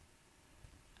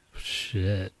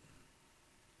 Shit.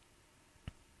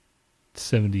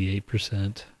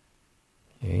 78%.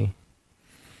 Okay.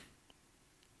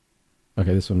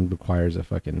 Okay, this one requires a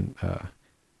fucking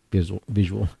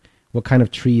visual. What kind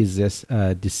of tree is this?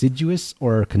 Deciduous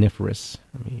or coniferous?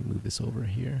 Let me move this over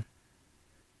here.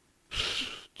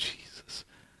 Jesus.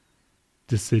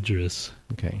 Deciduous.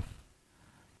 Okay.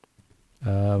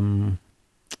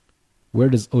 Where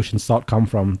does ocean salt come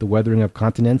from? The weathering of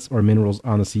continents or minerals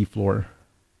on the seafloor?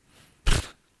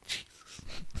 Jesus.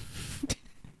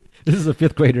 This is a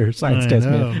 5th grader science test,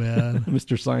 man.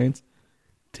 Mr. Science.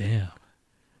 Damn.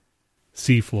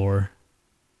 Seafloor.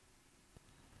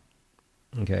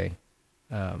 Okay.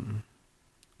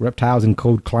 Reptiles in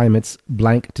cold climates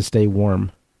blank to stay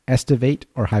warm. Estivate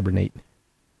or hibernate?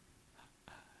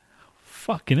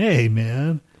 Fucking A,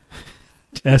 man.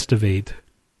 Estivate.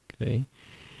 Okay.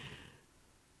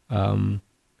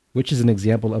 Which is an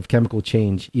example of chemical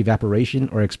change? Evaporation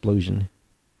or explosion?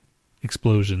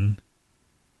 Explosion.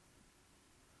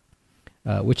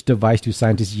 Which device do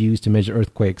scientists use to measure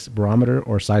earthquakes? Barometer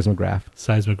or seismograph?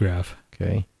 Seismograph.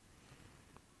 Okay.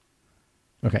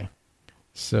 Okay.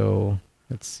 So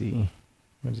let's see.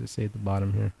 What does it say at the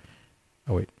bottom here?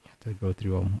 Oh wait, you have to go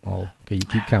through them all. Okay, you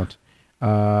keep count.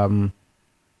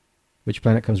 Which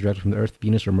planet comes directly from the Earth,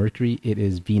 Venus or Mercury? It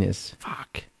is Venus.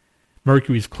 Fuck.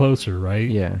 Mercury's closer, right?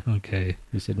 Yeah. Okay.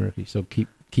 You said Mercury, so keep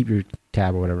your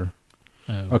tab or whatever.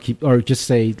 Oh. Or just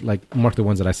say like mark the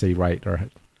ones that I say right, or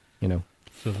you know.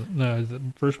 So no, the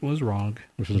first one was wrong.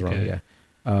 Which was wrong?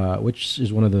 Yeah. Which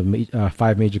is one of the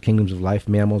 5 major kingdoms of life?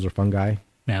 Mammals or fungi?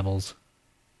 Mammals.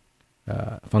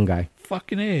 Fungi.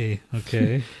 Fucking A.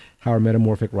 Okay. How are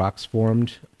metamorphic rocks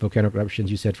formed? Volcanic eruptions,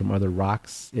 you said from other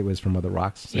rocks. It was from other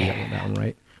rocks, so you got that one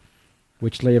right.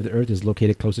 Which layer of the Earth is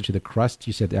located closer to the crust?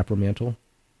 You said the upper mantle.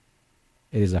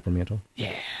 It is upper mantle.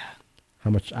 Yeah. How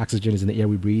much oxygen is in the air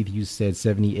we breathe? You said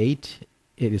 78.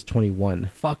 It is 21.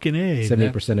 Fucking A.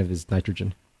 78% of it is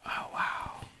nitrogen. Oh,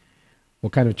 wow.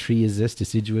 What kind of tree is this?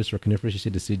 Deciduous or coniferous? You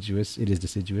said deciduous. It is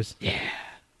deciduous. Yeah.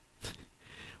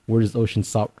 Where does ocean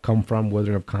salt come from?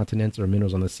 Weathering of continents or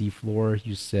minerals on the seafloor?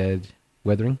 You said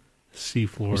weathering?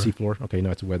 Seafloor. Or seafloor? Okay, no,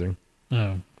 it's weathering.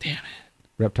 Oh, damn it.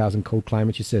 Reptiles in cold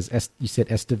climates. You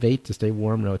said estivate, to stay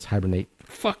warm. No, it's hibernate.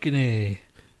 Fucking A.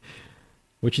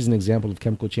 Which is an example of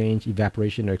chemical change,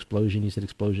 evaporation or explosion? You said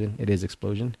explosion. It is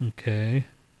explosion. Okay.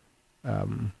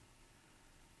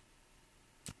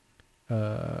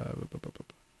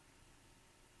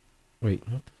 Wait,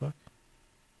 what the fuck?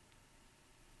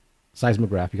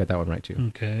 Seismograph. You got that one right too.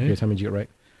 Okay. Here's how many did you get right?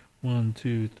 1,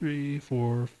 2, 3,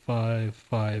 4, 5,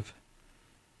 5.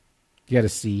 You got a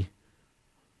C.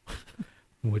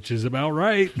 Which is about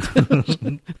right.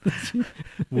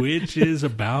 Which is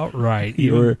about right.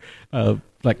 You're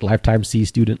like lifetime C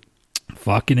student.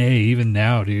 Fucking A, even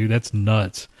now, dude. That's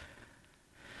nuts.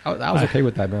 I was okay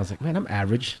with that, man. I was like, man, I'm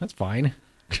average. That's fine.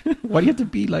 Why do you have to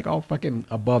be like all fucking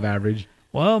above average?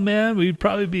 Well, man, we'd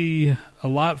probably be a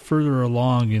lot further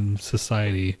along in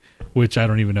society, which I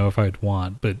don't even know if I'd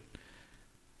want, but...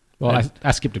 Well,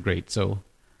 I skipped a grade, so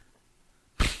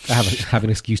I have an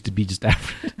excuse to be just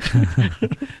average.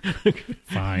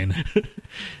 Fine.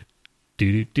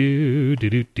 Do.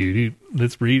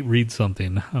 Let's read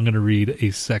something. I'm going to read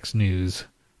a sex news,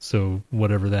 so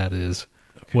whatever that is,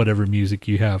 whatever music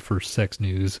you have for sex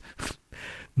news,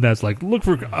 that's like, look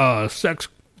for sex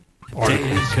articles.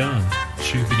 Day and come,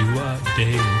 shoopy-doo-wop,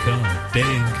 day and come, day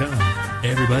and come.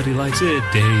 Everybody likes it,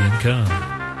 day and come,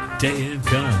 day and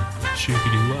come,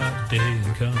 shoopy-doo-wop, day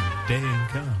and come,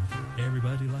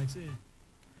 everybody likes it.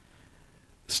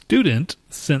 Student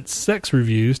sent sex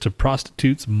reviews to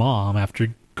prostitute's mom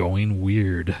after going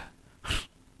weird.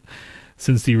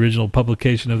 Since the original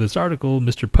publication of this article,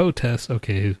 Mr. Potes,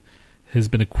 has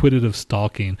been acquitted of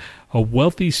stalking. A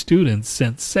wealthy student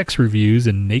sent sex reviews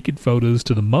and naked photos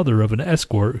to the mother of an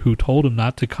escort who told him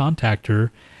not to contact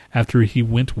her after he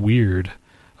went weird,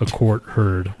 a court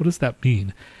heard. What does that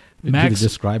mean? Max Did it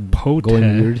describe Potes,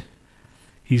 going weird?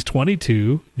 He's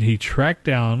 22. He tracked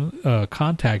down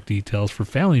contact details for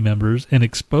family members and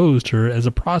exposed her as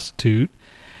a prostitute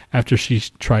after she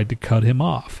tried to cut him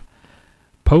off.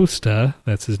 Posta,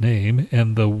 that's his name,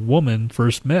 and the woman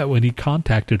first met when he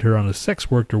contacted her on a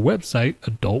sex worker website,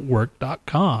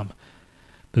 adultwork.com.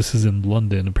 This is in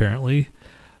London, apparently.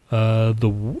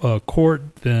 The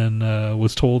court then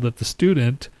was told that the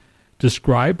student,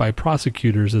 described by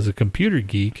prosecutors as a computer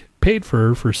geek, paid for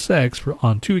her for sex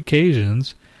on 2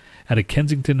 occasions at a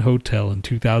Kensington hotel in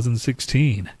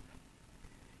 2016.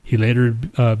 He later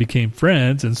became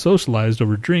friends and socialized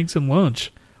over drinks and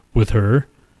lunch with her.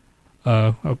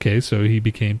 So he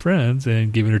became friends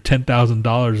and giving her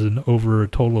 $10,000 in over a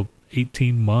total of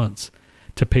 18 months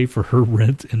to pay for her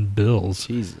rent and bills.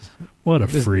 Jesus. What a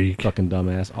This freak. Fucking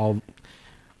dumbass. All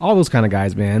those kind of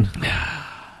guys, man.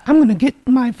 I'm going to get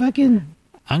my fucking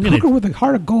hooker with a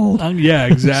heart of gold. Yeah,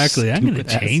 exactly. I'm going to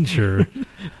Stupid ass. change her.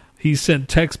 He sent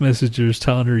text messages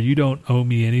telling her, "You don't owe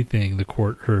me anything," the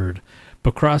court heard.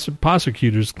 But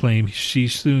prosecutors claim she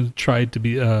soon tried to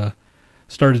be...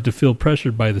 started to feel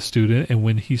pressured by the student, and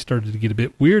when he started to get a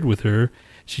bit weird with her,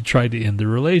 she tried to end the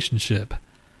relationship.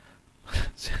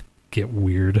 Get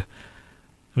weird.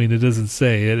 I mean, it doesn't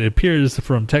say. It appears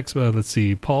from text...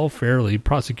 Paul Fairley,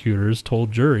 prosecutors,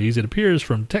 told juries, it appears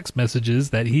from text messages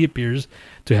that he appears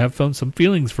to have found some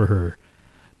feelings for her.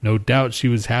 No doubt she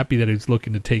was happy that he was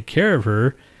looking to take care of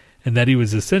her, and that he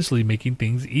was essentially making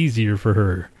things easier for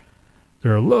her.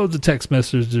 There are loads of text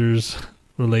messages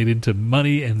related to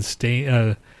money and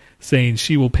saying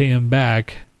she will pay him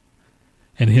back,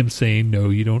 and him saying, "No,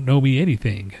 you don't owe me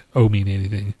anything." Oh,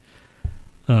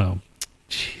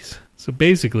 jeez. So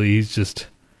basically, he's just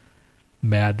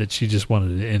mad that she just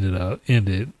wanted to end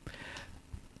it,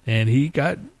 and he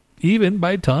got even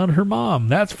by telling her mom.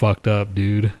 That's fucked up,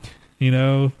 dude. You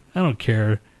know, I don't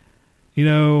care. You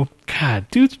know, God,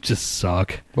 dudes just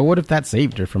suck. But what if that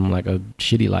saved her from like a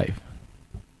shitty life?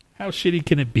 How shitty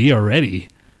can it be already?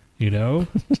 You know?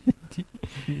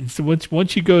 So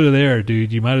once you go to there,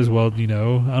 dude, you might as well, you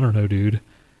know, I don't know, dude.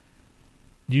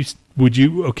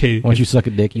 Okay. Once you suck a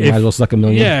dick, you might as well suck a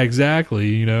million. Yeah, exactly.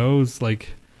 You know, it's like,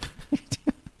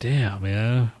 damn,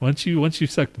 man. Once you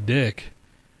suck the dick,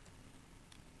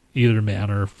 either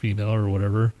man or female or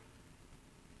whatever,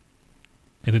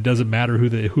 and it doesn't matter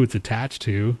who it's attached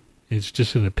to, it's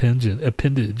just an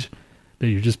appendage that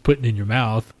you're just putting in your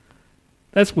mouth.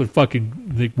 That's what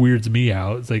fucking like, weirds me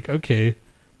out. It's like, okay,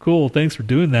 cool, thanks for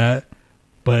doing that,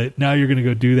 but now you're gonna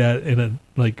go do that in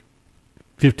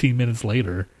 15 minutes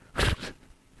later.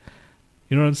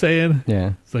 You know what I'm saying?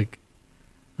 Yeah. It's like,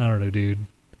 I don't know, dude.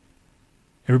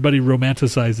 Everybody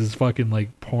romanticizes fucking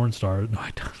like porn stars. No,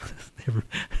 I don't. Never.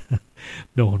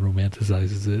 No one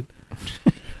romanticizes it.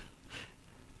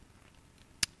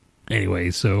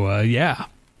 Anyway, so yeah.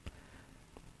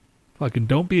 Fucking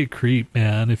don't be a creep,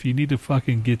 man. If you need to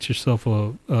fucking get yourself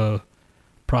a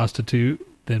prostitute,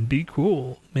 then be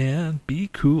cool, man. Be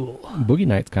cool. Boogie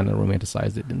Nights kind of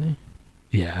romanticized it, didn't they?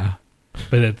 Yeah.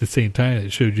 But at the same time,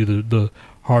 it showed you the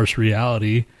harsh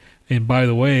reality. And by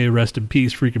the way, rest in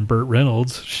peace, freaking Burt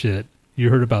Reynolds. Shit. You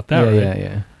heard about that, right?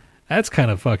 Yeah. That's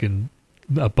kind of fucking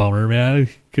a bummer, man.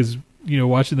 Because, you know,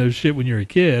 watching those shit when you're a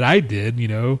kid, I did, you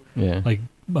know. Yeah. Like,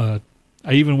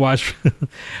 I even watched,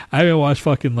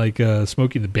 fucking like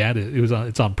Smokey the Bandit.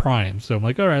 It's on Prime. So I'm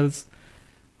like, all right,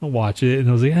 I'll watch it. And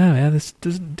I was like, ah, man, this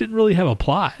didn't really have a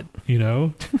plot, you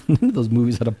know. Those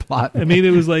movies had a plot. I mean,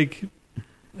 it was like,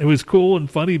 it was cool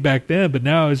and funny back then, but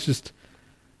now it's just,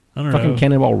 I don't know. Fucking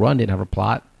Cannonball Run didn't have a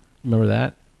plot. Remember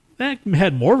that? That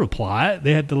had more of a plot.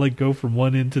 They had to like go from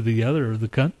one end to the other of the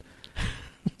cunt.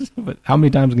 But how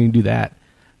many times can you do that?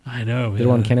 I know. They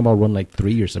were on Cannonball Run like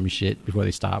 3 or some shit before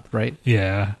they stopped, right?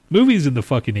 Yeah. Movies in the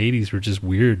fucking 80s were just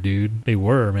weird, dude. They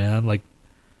were, man. Like,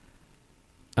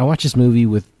 I watched this movie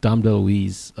with Dom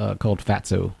DeLuise called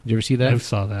Fatso. Did you ever see that? I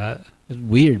saw that. It's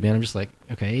weird, man. I'm just like,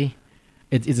 okay.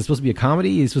 Is it supposed to be a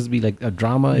comedy? Is it supposed to be like a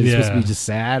drama? Is it supposed to be just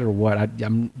sad or what?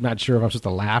 I'm not sure if I'm supposed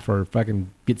to laugh or fucking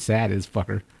get sad as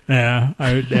fucker. Yeah.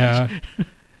 Yeah.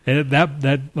 And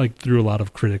that like threw a lot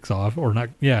of critics off. Or not,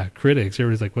 yeah, critics.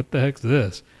 Everybody's like, what the heck's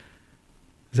this?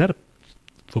 Is that a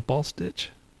football stitch?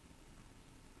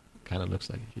 Kind of looks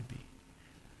like it should be.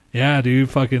 Yeah, dude.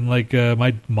 Fucking like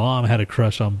my mom had a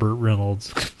crush on Burt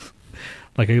Reynolds.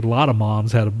 Like a lot of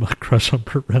moms had a crush on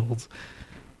Burt Reynolds.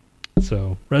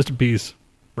 So rest in peace,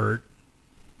 Burt.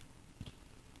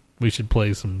 We should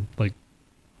play some like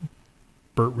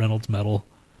Burt Reynolds metal.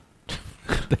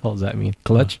 What the hell does that mean?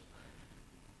 Clutch?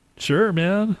 Sure,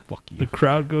 man. Fuck you. The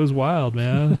crowd goes wild,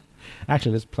 man.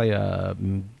 Actually, let's play a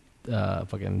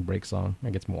fucking break song. I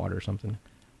get some water or something.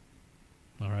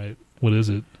 All right. What is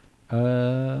it?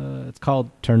 It's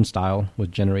called Turnstile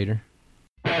with Generator.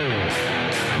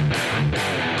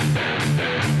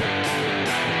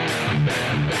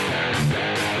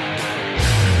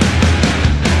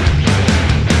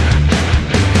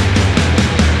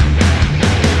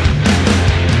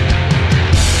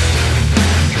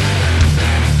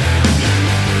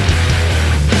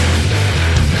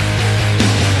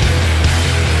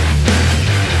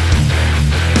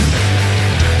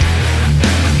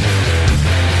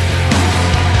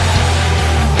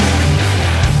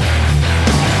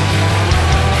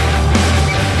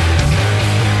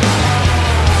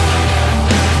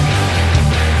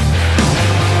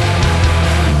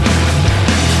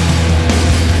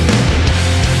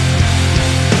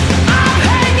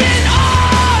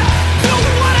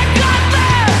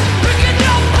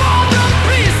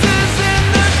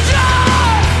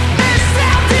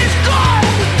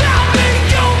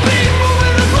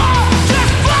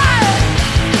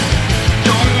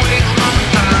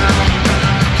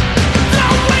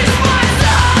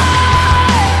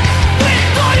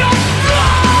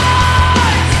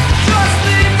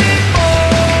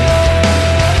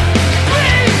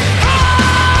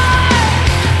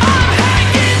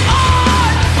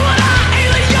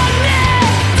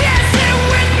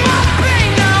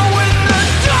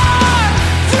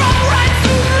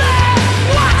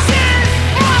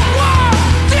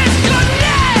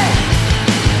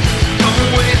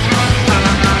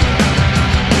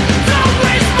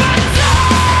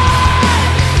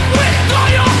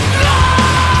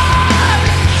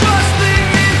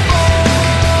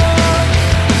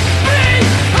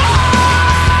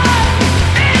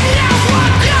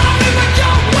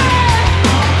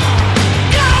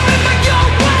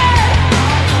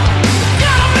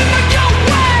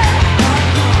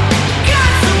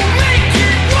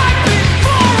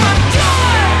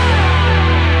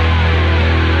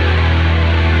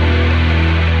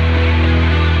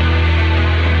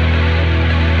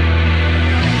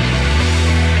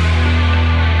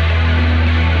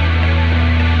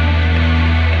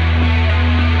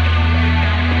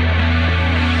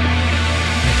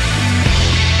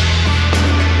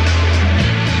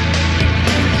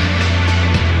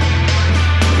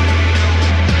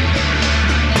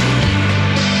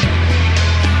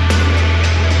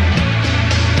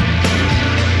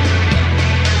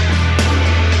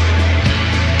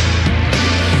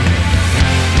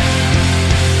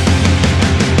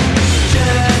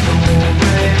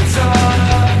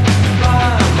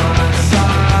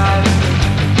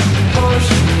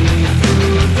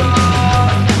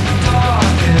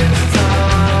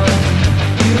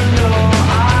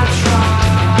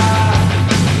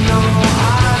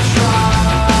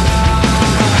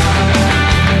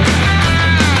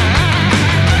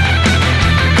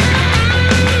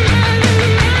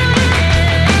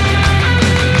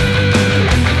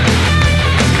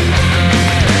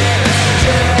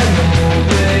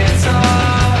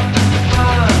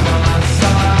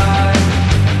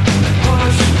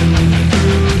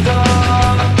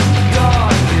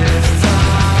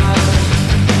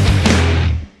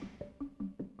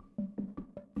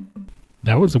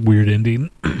 That was a weird ending.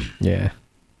 Yeah.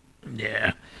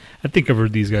 Yeah. I think I've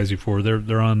heard these guys before.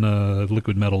 They're on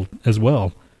Liquid Metal as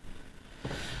well.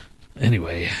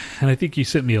 Anyway, and I think you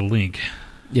sent me a link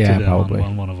Yeah, to them probably.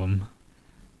 on one of them.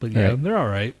 But yeah, Right. they're all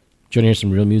right. Do you want to hear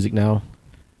some real music now?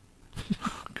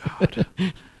 God.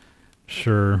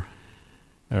 Sure.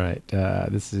 All right.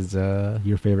 This is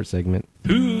your favorite segment.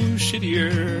 Who's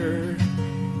shittier?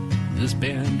 This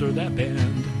band or that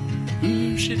band?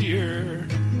 Who's shittier?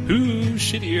 Who's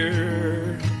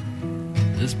shittier?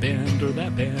 This band or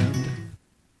that band?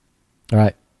 All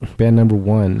right. Band number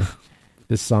 1.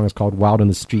 This song is called Wild in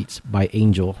the Streets by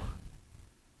Angel.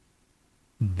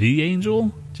 The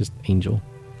Angel? Just Angel.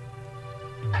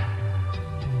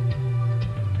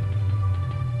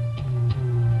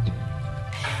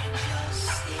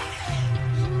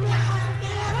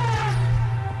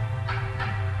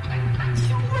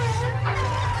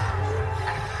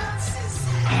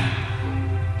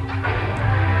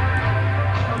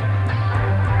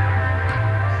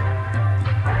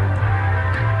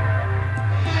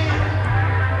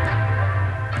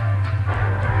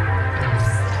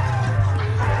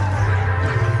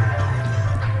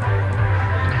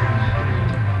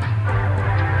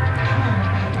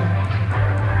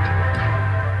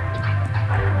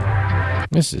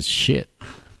 This is shit.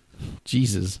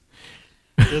 Jesus.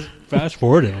 Just fast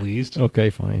forward at least. Okay,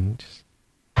 fine. Just...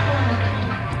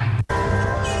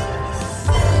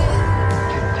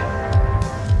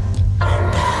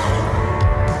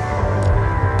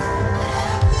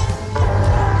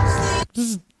 This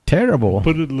is terrible.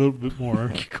 Put it a little bit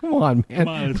more. Come on, man. Come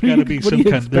on, it's What got to are you- be what are some you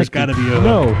kind. There's got expecting? to be a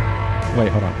No. Wait,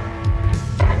 hold on.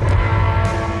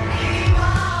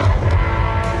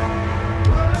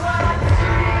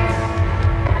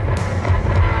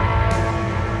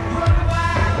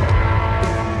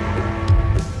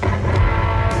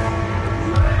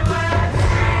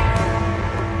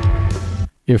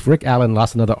 If Rick Allen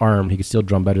lost another arm, he could still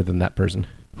drum better than that person.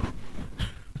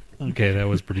 Okay, that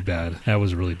was pretty bad. That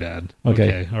was really bad.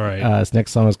 Okay. All right. This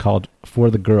next song is called For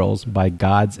the Girls by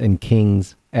Gods and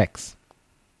Kings X.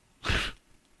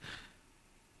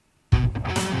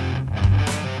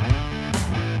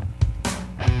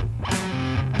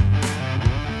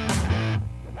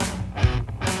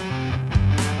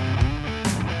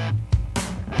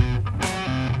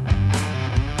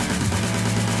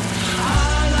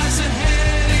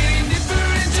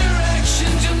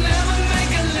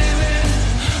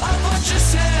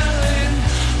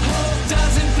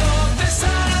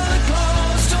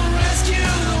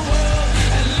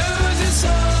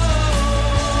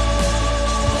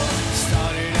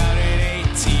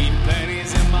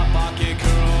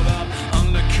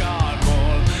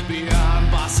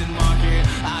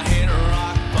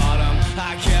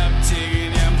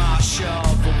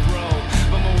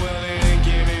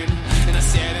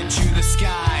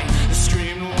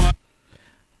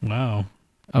 Wow.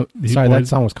 Oh, These sorry, that boys-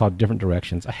 song was called Different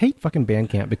Directions. I hate fucking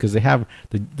Bandcamp because they have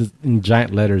the in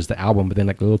giant letters the album, but then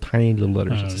like little tiny little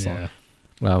letters. Oh, It's a song. yeah.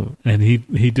 Well, And he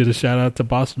did a shout out to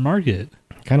Boston Market.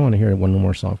 I kind of want to hear one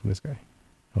more song from this guy.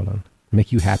 Hold on.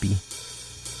 Make You Happy.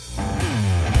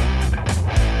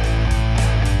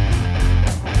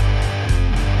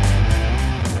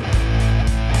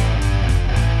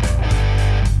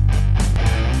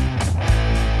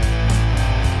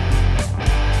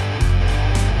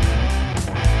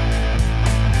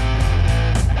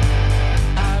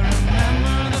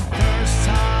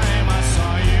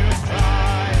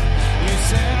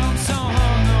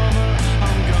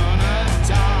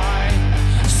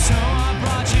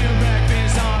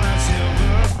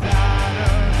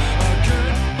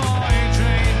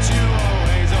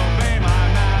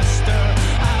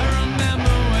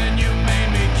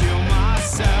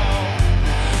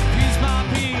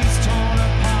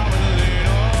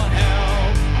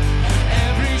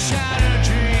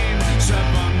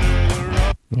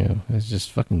 Yeah, it's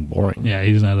just fucking boring. Yeah,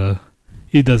 he's not a.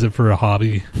 He does it for a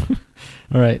hobby.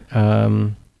 All right.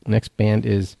 Next band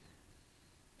is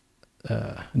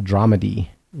Dramedy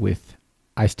with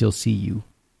I Still See You.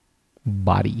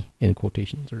 Body in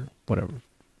quotations or whatever.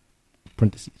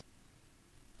 Parentheses.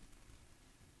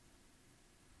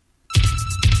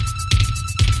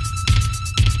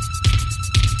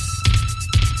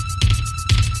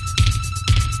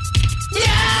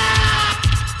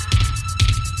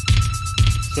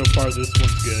 So far, this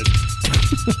one's good.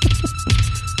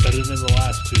 Better than the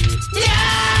last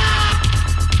two.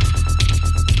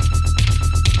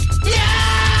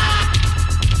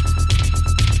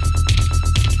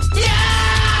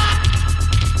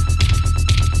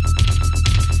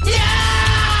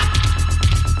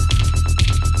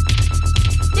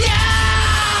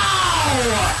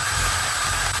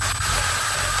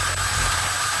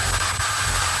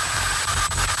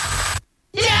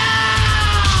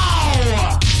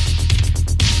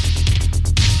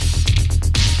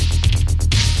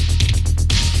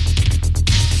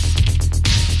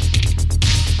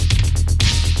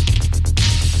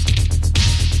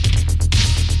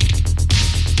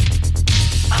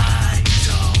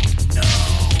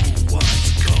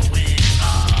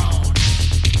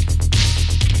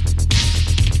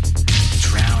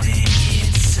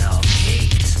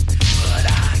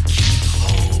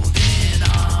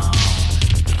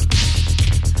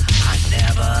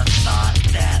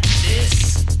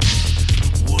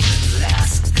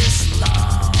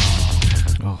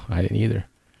 I didn't either.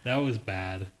 That was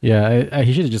bad. Yeah,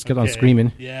 he should have just kept on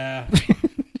screaming. Yeah.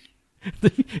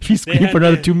 If he screamed for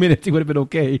another 2 minutes, he would have been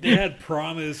okay. They had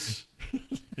Promise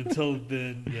until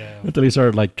then, yeah. Until he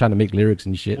started like trying to make lyrics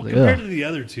and shit. Well, Like, compared ugh. to the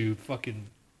other two, fucking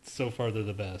so far they're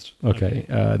the best. Okay,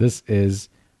 this is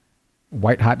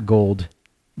White Hot Gold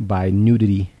by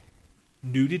Nudity.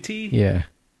 Nudity? Yeah.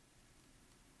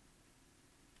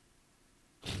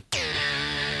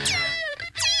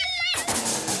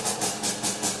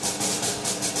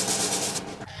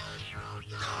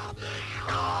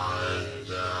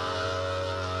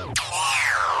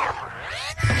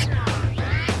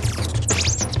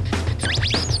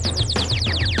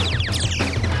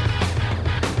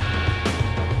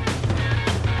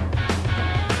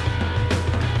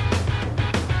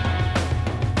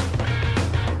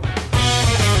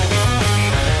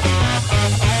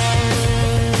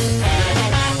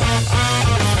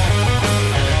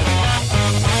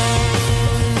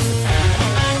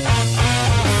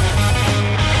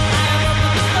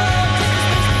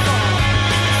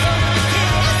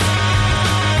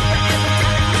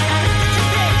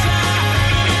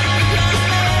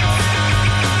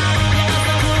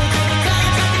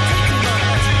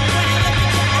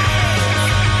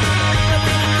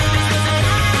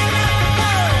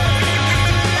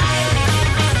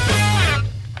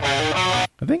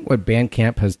 I think what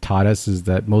Bandcamp has taught us is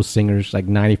that most singers, like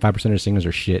 95% of singers,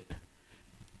 are shit.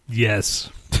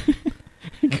 Yes.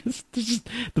 Because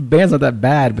the band's not that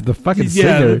bad, but the fucking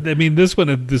singer. I mean, this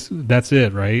one, that's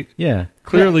it, right? Yeah.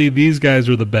 Clearly, these guys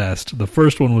are the best. The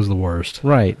first one was the worst.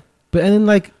 Right. But and then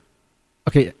like,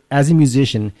 okay, as a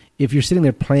musician, if you're sitting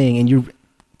there playing and you're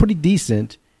pretty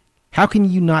decent, how can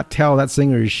you not tell that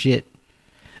singer is shit?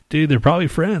 Dude, they're probably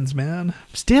friends, man.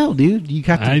 Still, dude, you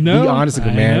got to be honest with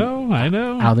the man. I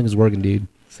know. I don't think it's working, dude.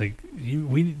 It's like,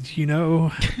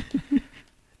 I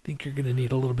think you're going to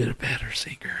need a little bit of better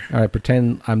singer. All right,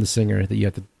 pretend I'm the singer that you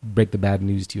have to break the bad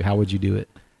news to. How would you do it?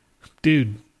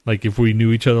 Dude, like if we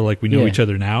knew each other like we know each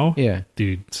other now? Yeah.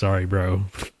 Dude, sorry, bro.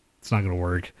 It's not going to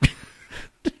work.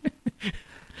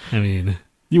 I mean...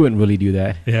 You wouldn't really do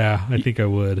that. Yeah, I think I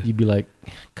would. You'd be like,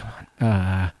 come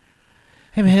on.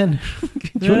 Hey, man,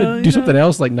 do you want to do something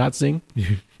else, like not sing?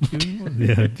 Yeah.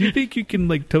 Do you think you can,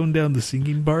 like, tone down the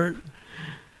singing part?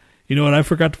 You know what I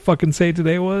forgot to fucking say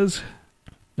today was?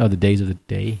 No, the days of the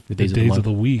day. The days of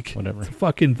the week. Whatever. It's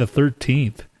fucking the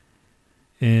 13th.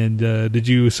 And did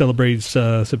you celebrate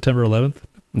September 11th?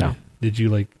 No. Did you,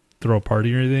 like, throw a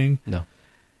party or anything? No.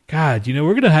 God, we're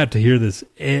going to have to hear this.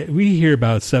 We hear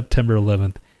about September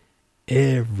 11th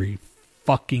every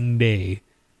fucking day.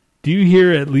 Do you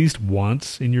hear at least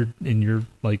once in your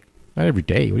like... Not every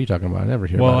day. What are you talking about? I never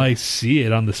hear about it. I see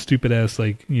it on the stupid ass,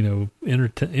 like,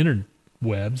 interwebs,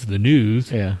 the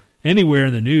news. Yeah. Anywhere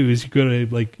in the news, you go to,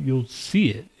 like, you'll see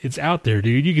it. It's out there,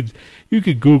 dude. You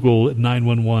could Google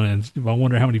 911 and I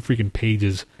wonder how many freaking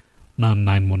pages. Not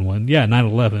 911. Yeah,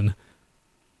 9/11.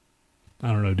 I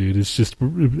don't know, dude. It's just, I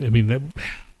mean,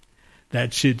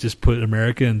 that shit just put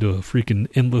America into a freaking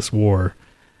endless war.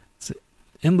 It's an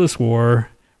endless war.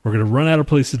 We're going to run out of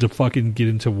places to fucking get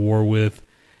into war with.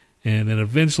 And then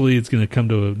eventually it's going to come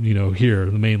to, here,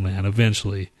 the mainland,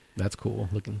 eventually. That's cool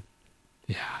looking.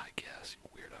 Yeah, I guess. You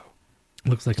weirdo.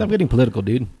 Looks like... Stop getting political,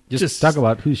 dude. Just talk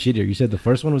about who's shittier. You said the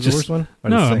first one was the worst one?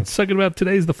 No, I'm talking about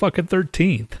today's the fucking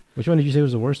 13th. Which one did you say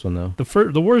was the worst one, though?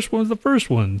 The worst one was the first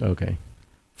one. Okay.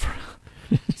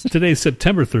 Today's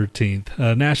September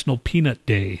 13th, National Peanut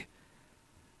Day.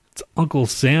 It's Uncle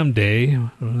Sam Day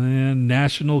and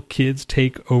National Kids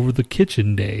Take Over the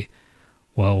Kitchen Day.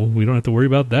 Well, we don't have to worry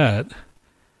about that.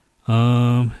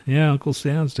 Yeah, Uncle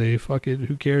Sam's Day. Fuck it.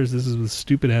 Who cares? This is a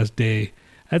stupid-ass day.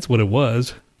 That's what it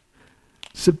was.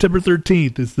 September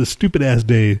 13th is the stupid-ass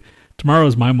day. Tomorrow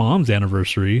is my mom's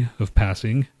anniversary of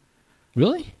passing.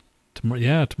 Really?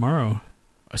 Yeah, tomorrow.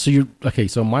 So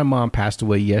so my mom passed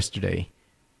away yesterday.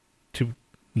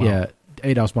 Yeah,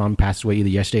 Adolf's mom passed away either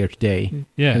yesterday or today.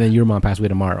 Yeah. And then your mom passed away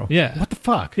tomorrow. Yeah. What the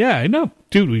fuck? Yeah, I know.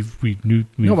 Dude, we knew.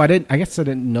 No, I didn't. I guess I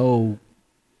didn't know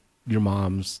your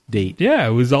mom's date. Yeah,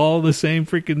 it was all the same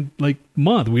freaking, like,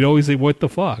 month. We'd always say, what the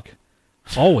fuck?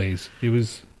 Always. It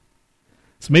was...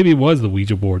 So maybe it was the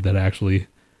Ouija board that actually...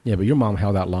 Yeah, but your mom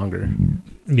held out longer.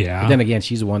 Yeah. But then again,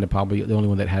 she's the one that probably... The only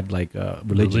one that had, like,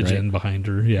 religion right? behind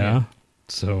her, yeah.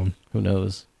 So... Who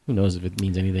knows? Who knows if it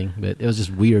means anything? But it was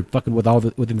just weird. Fucking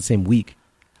within the same week.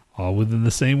 All within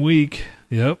the same week.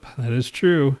 Yep, that is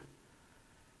true.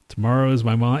 Tomorrow is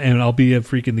my mom, and I'll be at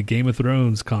freaking the Game of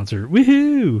Thrones concert.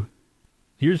 Woohoo!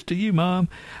 Here's to you, Mom.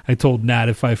 I told Nat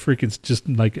if I freaking just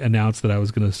like announced that I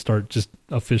was going to start just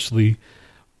officially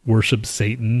worship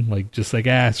Satan, like just like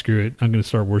screw it, I'm going to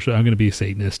start worship. I'm going to be a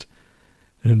Satanist.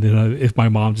 And then if my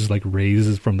mom just like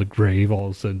raises from the grave, all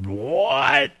of a sudden,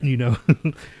 what?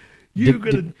 You're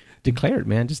gonna declare it,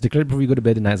 man. Just declare it before you go to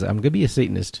bed tonight. Like, I'm gonna be a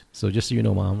Satanist. So just so you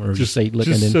know, Mom, or just say, look,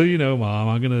 just and then, so you know, Mom,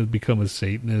 I'm gonna become a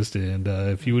Satanist. And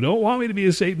if you don't want me to be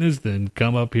a Satanist, then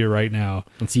come up here right now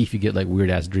and see if you get like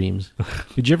weird ass dreams.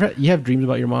 Did you ever you have dreams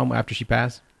about your mom after she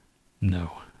passed?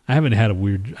 No, I haven't had a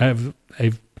weird. I've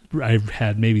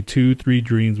had maybe 2-3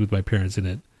 dreams with my parents in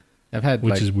it. I've had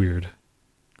which is weird.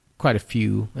 Quite a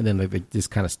few, and then like they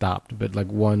just kind of stopped. But like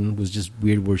one was just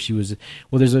weird where she was.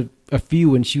 Well, there's a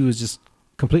few when she was just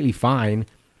completely fine.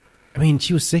 I mean,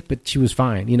 she was sick, but she was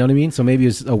fine. You know what I mean? So maybe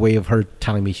it's a way of her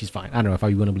telling me she's fine. I don't know if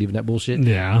you want to believe in that bullshit.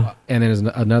 Yeah. And then there's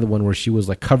another one where she was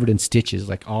like covered in stitches,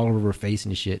 like all over her face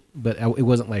and shit. But it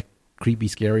wasn't like creepy,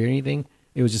 scary or anything.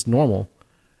 It was just normal.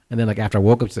 And then like after I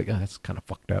woke up, it's like, oh, that's kind of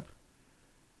fucked up.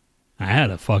 I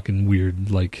had a fucking weird,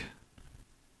 like,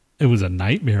 it was a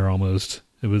nightmare almost.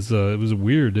 It was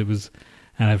weird. It was,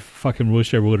 and I fucking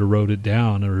wish I would have wrote it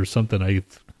down or something. I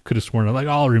could have sworn, like,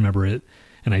 I'll remember it.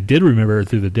 And I did remember it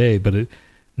through the day, but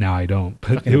now I don't.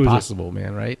 But it was impossible,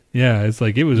 man, right? Yeah, it's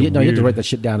like, it was you have to write that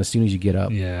shit down as soon as you get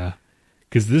up. Yeah.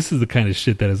 Because this is the kind of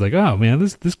shit that is like, oh, man,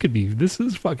 this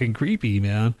is fucking creepy,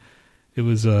 man. It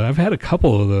was, I've had a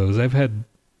couple of those. I've had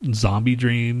zombie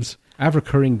dreams. I have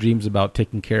recurring dreams about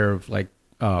taking care of, like,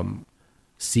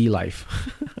 sea life.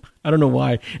 I don't know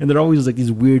why. And they're always like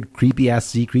these weird, creepy ass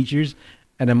sea creatures.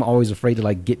 And I'm always afraid to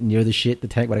like get near the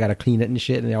tank, but I gotta clean it and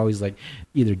shit. And they always like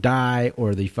either die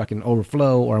or they fucking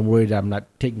overflow, or I'm worried I'm not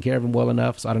taking care of them well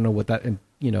enough. So I don't know what that, and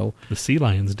the sea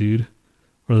lions, dude,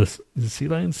 or the sea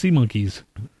lions, sea monkeys.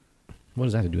 What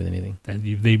does that have to do with anything? And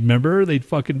they remember they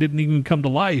fucking didn't even come to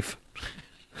life.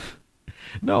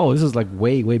 No, this is like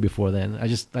way, way before then. I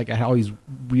had all these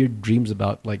weird dreams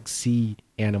about like sea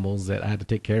animals that I had to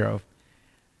take care of.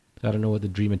 I don't know what the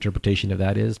dream interpretation of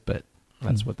that is, but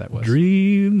that's what that was.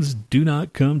 Dreams do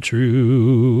not come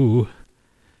true.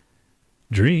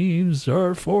 Dreams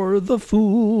are for the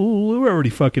fool. We're already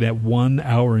fucking at 1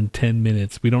 hour and 10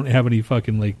 minutes. We don't have any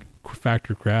fucking like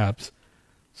factor craps.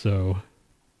 So.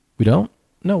 We don't?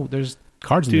 No, there's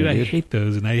cards in there, dude. I hate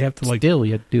those, and I have to like. Still,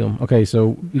 you have to do them. Okay,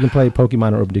 so you can play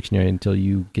Pokemon or Urban Dictionary until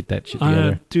you get that shit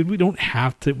together. Dude, we don't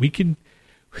have to. We can.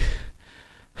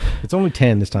 It's only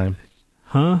 10 this time.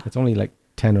 Huh? It's only like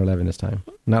 10 or 11 this time.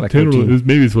 Not like 10 13. Or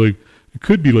maybe it's like, it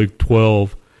could be like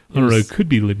 12. I don't know. It could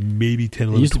be like maybe 10,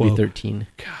 11, 12. It used to be 13.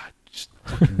 God, just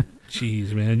fucking,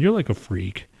 jeez, man. You're like a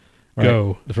freak. All Go.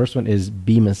 Right. The first one is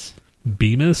Bemis.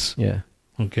 Bemis? Yeah.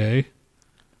 Okay.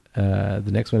 The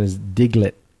next one is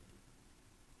Diglett.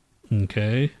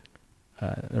 Okay.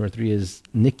 Number 3 is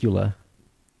Nicula.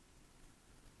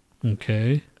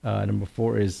 Okay. Number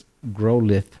 4 is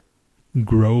Growlithe.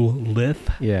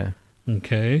 Growlithe? Yeah.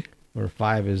 Okay. Number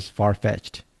 5 is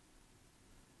Farfetch'd.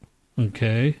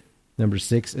 Okay. Number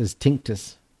 6 is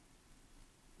Tinctus.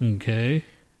 Okay.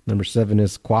 Number 7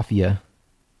 is Quaffia.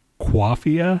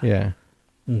 Quaffia? Yeah.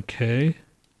 Okay.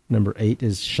 Number 8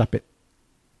 is Shuppet.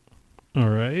 All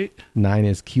right. 9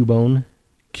 is Cubone.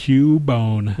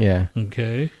 Cubone. Yeah.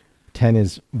 Okay. 10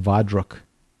 is Vadruk.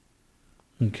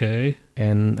 Okay.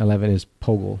 And 11 is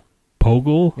Poggle.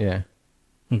 Poggle? Yeah.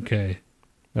 Okay.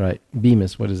 All right.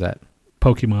 Bemis, what is that?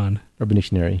 Pokemon. Urban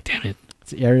Dictionary. Damn it.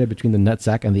 It's the area between the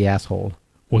nutsack and the asshole.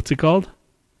 What's it called?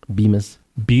 Bemis.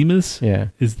 Bemis? Yeah.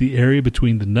 Is the area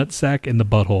between the nutsack and the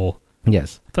butthole.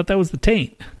 Yes. I thought that was the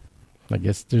taint. I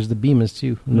guess there's the Bemis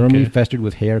too. Normally festered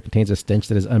with hair, contains a stench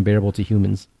that is unbearable to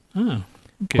humans. Oh.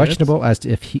 Okay, questionable as to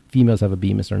if females have a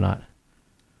Bemis or not.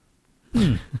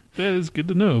 That is good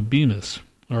to know. Bemis.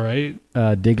 All right.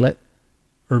 Diglett.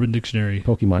 Urban Dictionary.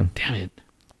 Pokemon. Damn it.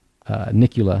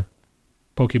 Nicula.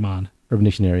 Pokemon. Urban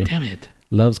Dictionary. Damn it.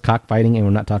 Loves cockfighting, and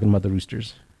we're not talking about the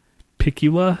roosters.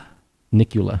 Picula?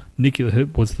 Nicula.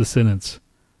 Nicula. What's the sentence?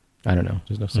 I don't know.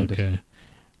 There's no sentence.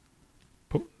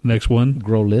 Okay. Next one.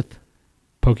 Growlithe.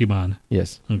 Pokemon.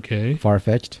 Yes. Okay.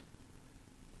 Farfetch'd.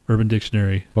 Urban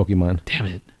Dictionary. Pokemon. Damn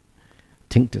it.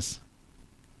 Tinctus.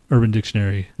 Urban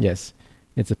Dictionary. Yes.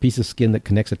 It's a piece of skin that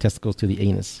connects the testicles to the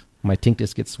anus. My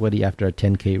tinctus gets sweaty after a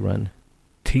 10K run.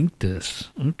 Tinctus.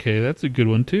 Okay, that's a good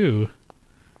one too.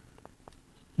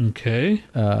 Okay.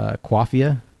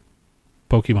 Quaffia.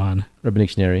 Pokemon. Urban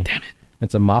Dictionary. Damn it.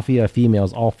 It's a mafia of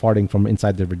females all farting from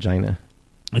inside their vagina.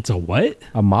 It's a what?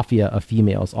 A mafia of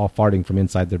females all farting from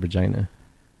inside their vagina.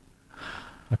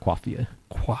 A quaffia.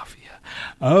 Quaffia.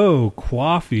 Oh,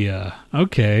 quaffia.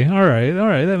 Okay. All right.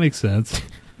 That makes sense.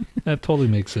 That totally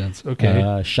makes sense. Okay.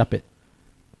 Shuppet.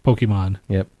 Pokemon.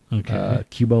 Yep. Okay.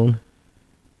 Cubone.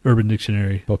 Urban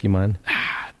Dictionary. Pokemon.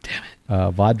 Ah, damn it.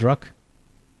 Vodruk,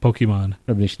 Pokemon.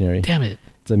 Urban Dictionary. Damn it.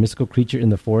 It's a mystical creature in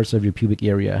the forest of your pubic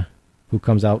area who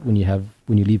comes out when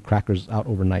you leave crackers out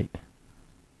overnight.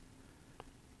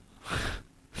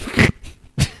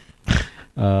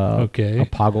 Okay. A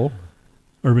Poggle.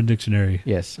 Urban Dictionary.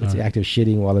 Yes, it's the act of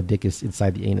shitting while a dick is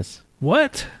inside the anus.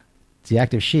 What? It's the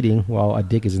act of shitting while a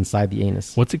dick is inside the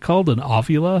anus. What's it called? An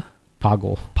ovula?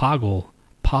 Poggle.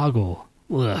 Poggle.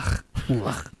 Ugh.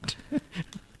 Ugh.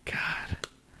 God.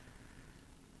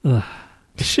 Ugh.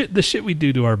 The shit we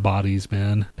do to our bodies,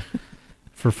 man.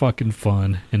 For fucking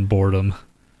fun and boredom.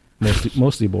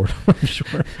 Mostly boredom, I'm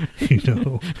sure. You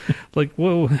know, like,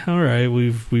 whoa, all right,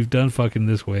 we've done fucking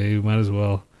this way. We might as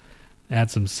well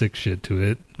add some sick shit to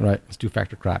it. Right, let's do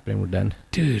factor crap and we're done.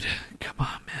 Dude, come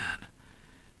on, man.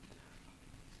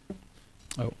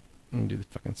 Oh, let me do the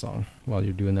fucking song while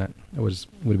you're doing that. It would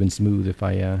have been smooth if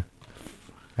I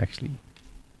actually.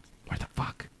 What the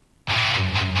fuck?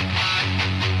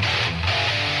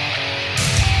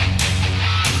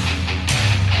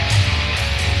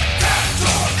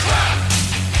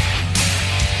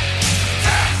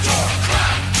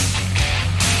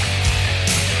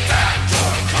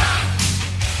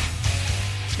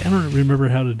 I don't remember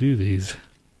how to do these.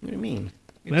 What do you mean?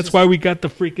 That's why we got the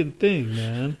freaking thing,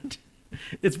 man.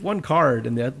 It's one card,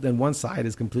 and then one side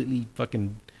is completely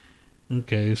fucking.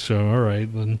 Okay, so all right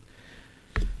then.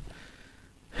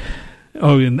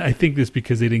 Oh, and I think this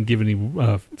because they didn't give any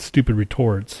stupid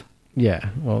retorts. Yeah,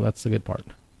 well, that's the good part.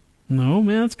 No,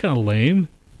 man, it's kind of lame.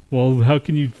 Well, how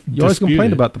can you? You always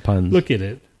complain about the puns. Look at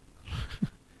it.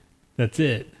 That's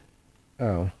it.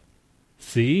 Oh,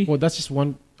 see? well, that's just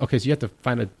one. Okay, so you have to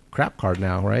find a crap card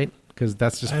now, right? Because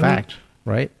that's just fact,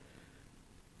 right?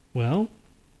 Well,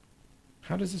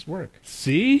 how does this work?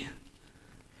 See?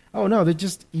 Oh no, they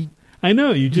just. I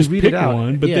know you just read pick it out.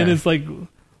 one, but then it's like,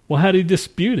 well, how do you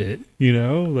dispute it? You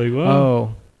know, like, well,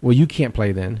 oh, well, you can't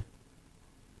play then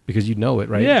because you know it,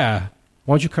 right? yeah.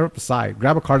 Why don't you cover up the side?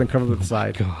 Grab a card and cover up the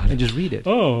side, God. and just read it,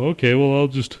 Oh, okay. Well, I'll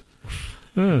just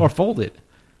or fold it.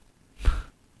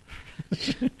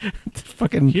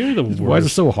 Fucking, You're the why is it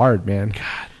worst. so hard, man?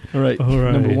 God. All right, All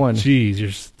right. number one. Jeez, you're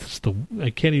just I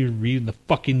can't even read in the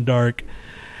fucking dark.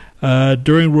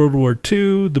 During World War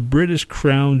II, the British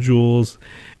crown jewels,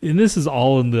 and this is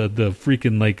all in the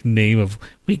freaking like name of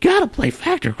we gotta play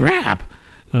factor crap.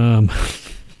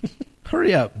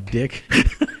 Hurry up, dick.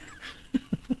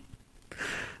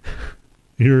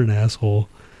 You're an asshole.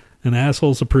 An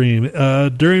asshole supreme.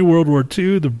 During World War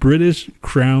II, the British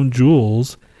crown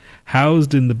jewels were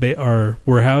housed in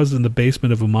the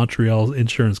basement of a Montreal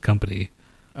insurance company.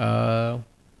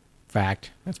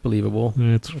 Fact. That's believable.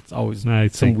 It's always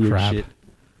I'd say some weird crap. shit.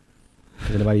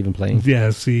 Is anybody even playing?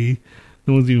 Yeah, see,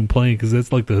 no one's even playing because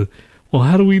that's like well,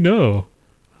 how do we know?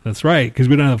 That's right, because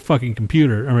we don't have a fucking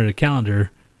computer or a calendar.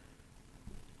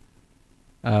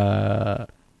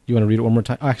 You want to read it one more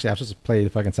time? Oh, actually, I was supposed to play the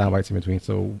fucking sound bites in between.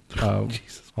 So,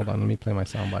 Jesus, hold on, let me play my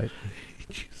sound bite. I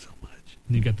hate you so much.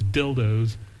 And you got the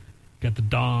dildos, you got the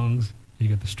dongs, you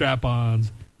got the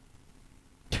strap-ons.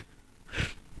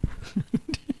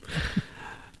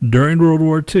 During World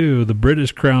War II, the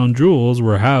British crown jewels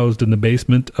were housed in the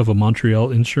basement of a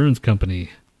Montreal insurance company.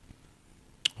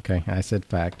 Okay, I said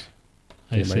fact.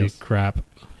 I Anybody say else? crap.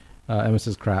 Emma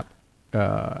says crap.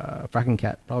 Fracking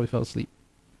cat probably fell asleep.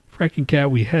 Fracking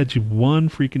cat, we had you one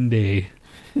freaking day.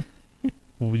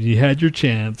 You had your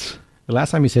chance. The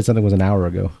last time you said something was an hour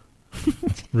ago.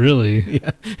 Really?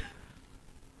 Yeah.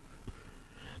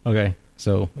 Okay,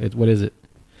 so what is it?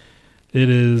 It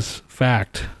is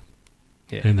fact.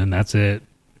 Yeah. And then that's it.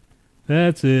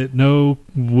 That's it. No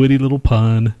witty little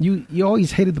pun. You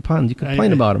always hated the puns. You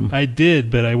complained about them. I did,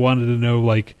 but I wanted to know,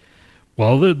 like,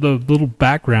 well, the little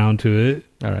background to it.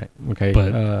 All right. Okay.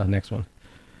 But- next one.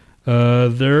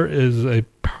 There is a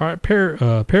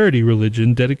parody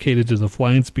religion dedicated to the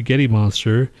flying spaghetti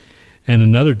monster and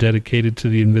another dedicated to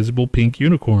the invisible pink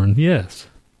unicorn. Yes.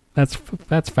 That's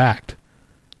fact.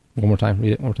 One more time.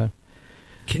 Read it one more time.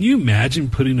 Can you imagine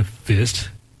putting a fist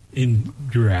in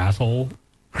your asshole?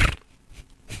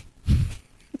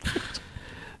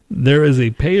 There is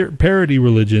a parody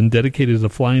religion dedicated to the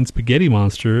flying spaghetti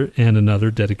monster and another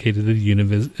dedicated to the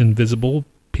invisible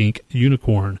pink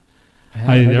unicorn. I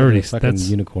heard of already the fucking that's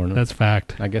unicorn. That's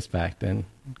fact. I guess fact then,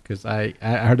 because I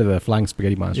heard of the flying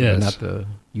spaghetti monster, Yes. but not the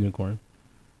unicorn.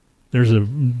 There's a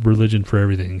religion for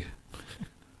everything.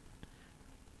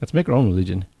 Let's make our own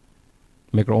religion.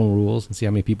 Make our own rules and see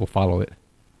how many people follow it.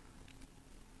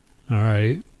 All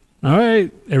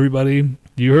right, everybody.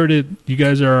 You heard it. You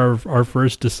guys are our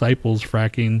first disciples.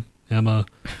 Fracking Emma.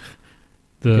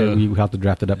 Okay, we have to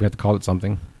draft it up. We have to call it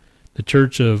something. The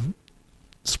Church of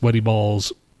sweaty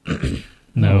balls.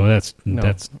 No, that's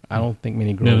I don't think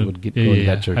many girls would go to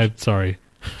that church. I'm sorry.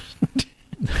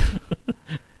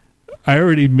 I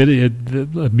already admitted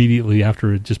it immediately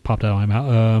after it just popped out of my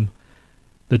mouth.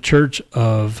 The Church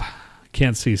of,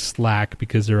 can't say slack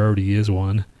because there already is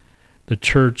one. The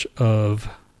Church of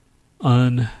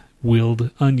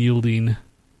unyielding.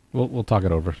 We'll talk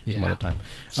it over some other time.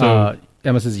 So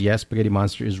Emma says yes, Spaghetti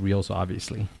Monster is real, so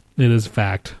obviously. it is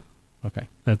fact. Okay.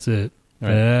 That's it. All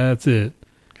right. That's it.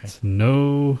 Okay. It's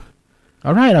no.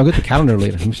 All right, I'll get the calendar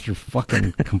later. Mr.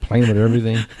 fucking complain with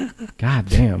everything. God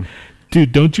damn.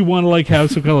 Dude, don't you want to like have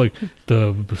some kind of like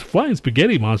the Flying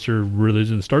Spaghetti Monster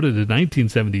religion started in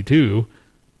 1972?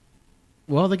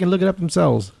 Well, they can look it up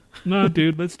themselves. No,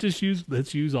 dude, let's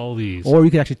use all these. Or you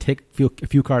could actually take a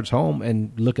few cards home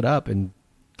and look it up and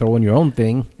throw in your own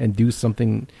thing and do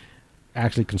something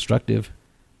actually constructive.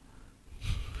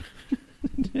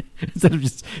 Instead of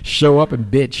just show up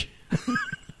and bitch.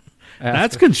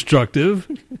 That's constructive.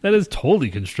 That is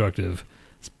totally constructive.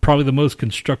 It's probably the most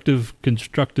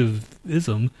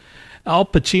constructivism.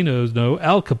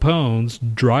 Al Capone's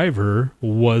driver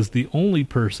was the only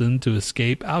person to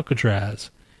escape Alcatraz.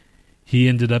 He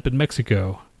ended up in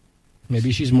Mexico.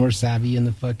 Maybe she's more savvy in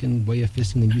the fucking way of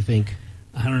fisting than you think.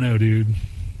 I don't know, dude.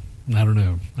 I don't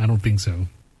know. I don't think so.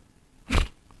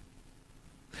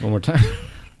 One more time.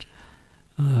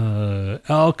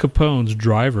 Al Capone's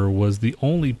driver was the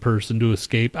only person to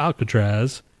escape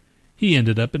Alcatraz. He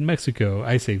ended up in Mexico.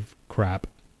 I say crap.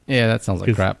 Yeah, that sounds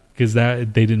like crap. Because they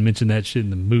didn't mention that shit in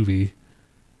the movie.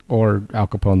 Or Al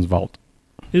Capone's vault.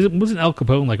 Wasn't Al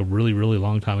Capone like a really, really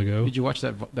long time ago? Did you watch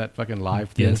that fucking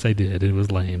live thing? Yes, I did. It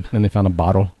was lame. And they found a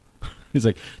bottle. He's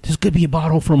like, this could be a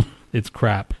bottle from... It's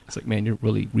crap. It's like, man, you're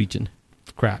really reaching.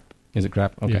 It's crap. Is it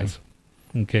crap? Okay. Yes.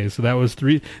 Okay, so that was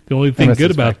 3. The only thing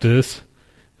good about this...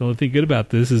 The only thing good about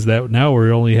this is that now we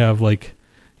only have 2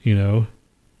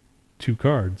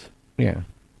 cards. Yeah.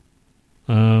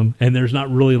 And there's not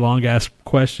really long ass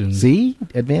questions. See?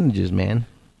 Advantages, man.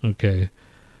 Okay.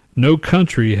 No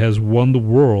country has won the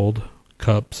World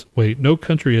Cups. Wait, no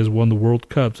country has won the World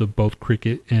Cups of both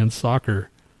cricket and soccer.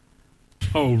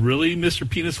 Oh, really, Mr.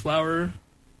 Penis Flower?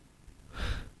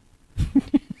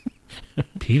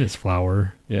 Penis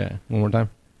Flower? Yeah. One more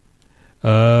time.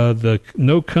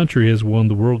 No country has won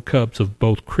the World Cups of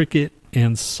both cricket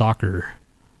and soccer.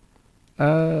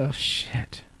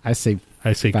 Shit. I say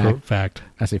fact.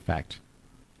 I say fact.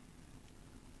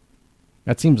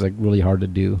 That seems like really hard to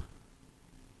do.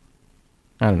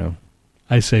 I don't know.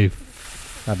 I say...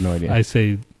 I have no idea. I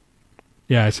say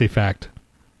fact.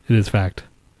 It is fact.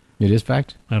 It is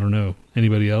fact? I don't know.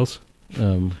 Anybody else?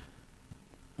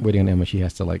 Waiting on Emma, she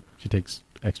takes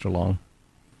extra long.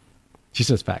 She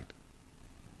says fact.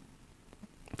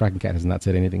 Fracking Cat has not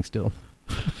said anything still.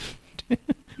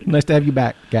 Nice to have you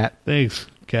back, Cat. Thanks,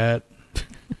 Cat.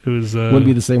 It was wouldn't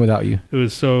be the same without you. It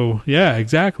was so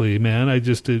exactly, man. I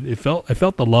just I felt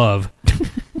the love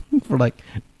for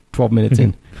 12 minutes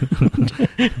in.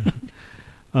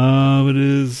 It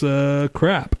is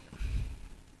crap.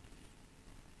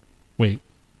 Wait,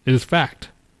 it is fact.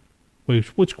 Wait,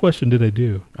 which question did I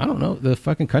do? I don't know. The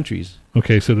fucking countries.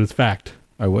 Okay, so it's fact.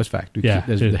 Oh, it was fact. Yeah,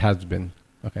 it has been.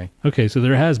 Okay. Okay, so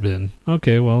there has been.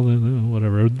 Okay, well,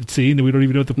 whatever. See, we don't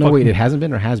even know what the fuck. No, wait, it hasn't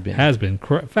been or has been? Has been.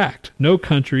 Fact. No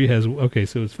country has... Okay,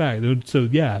 so it's fact. So,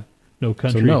 yeah, no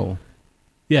country. So, no.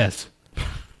 Yes.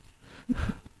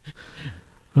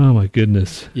 Oh, my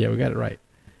goodness. Yeah, we got it right.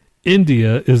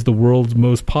 India is the world's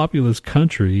most populous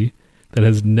country that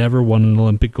has never won an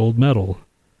Olympic gold medal.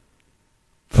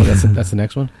 Oh, that's the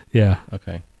next one? Yeah.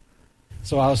 Okay.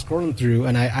 So I was scrolling through,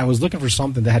 and I was looking for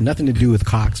something that had nothing to do with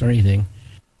cocks or anything.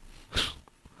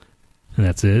 And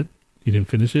that's it? You didn't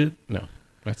finish it? No.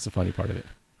 That's the funny part of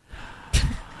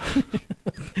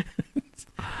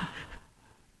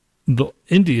it.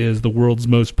 India is the world's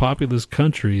most populous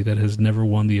country that has never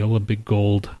won the Olympic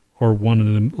gold or won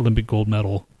an Olympic gold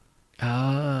medal.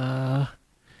 I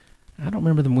don't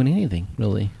remember them winning anything,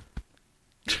 really.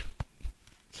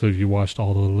 So you watched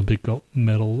all the Olympic gold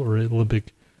medal or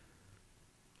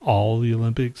all the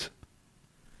Olympics?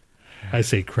 I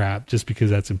say crap just because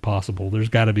that's impossible. There's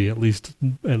got to be at least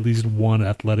one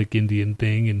athletic Indian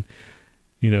thing and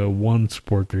one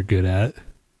sport they're good at.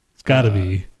 It's got to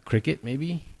be cricket,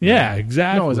 maybe. Yeah,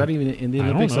 exactly. No, is that even in the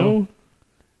Olympics? I don't know.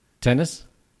 Tennis.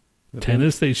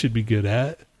 Tennis, they should be good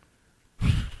at.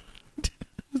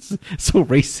 It's so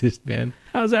racist, man.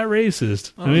 How's that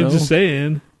racist? I mean, just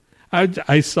saying.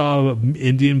 I saw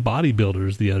Indian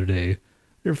bodybuilders the other day.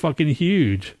 They're fucking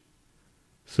huge.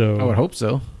 So I would hope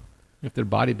so. If they're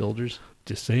bodybuilders.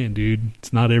 Just saying, dude.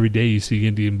 It's not every day you see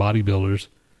Indian bodybuilders.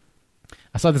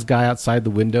 I saw this guy outside the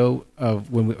window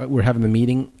of when we were having the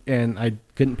meeting, and I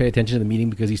couldn't pay attention to the meeting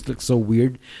because he looked so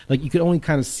weird. Like you could only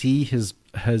kind of see his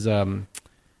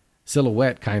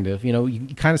silhouette, kind of. You know,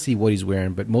 you kind of see what he's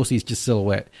wearing, but mostly it's just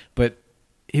silhouette. But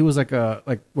he was like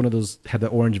one of those, had the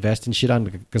orange vest and shit on,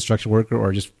 like a construction worker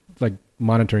or just like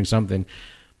monitoring something.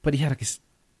 But he had like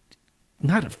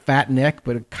not a fat neck,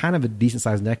 but kind of a decent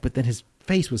sized neck. But then his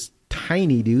face was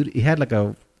tiny, dude. He had like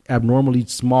a abnormally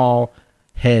small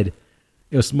head.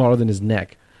 It was smaller than his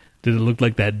neck. Did it look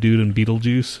like that dude in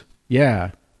Beetlejuice?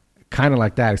 Yeah, kind of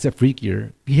like that, except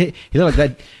freakier. He looked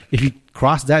like that. If you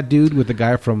cross that dude with the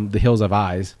guy from The Hills Have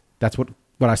Eyes, that's what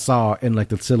I saw in like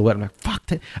the silhouette. I'm like, fuck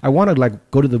that. I want to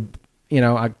like go to the,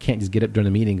 I can't just get up during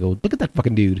the meeting and go, look at that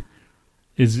fucking dude.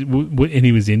 And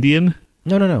he was Indian?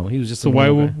 No. He was just. So why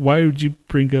would you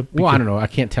bring up? Well, I don't know. I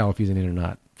can't tell if he's Indian or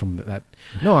not from that.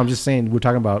 No, I'm just saying we're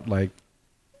talking about like.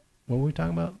 What were we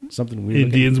talking about? Something weird.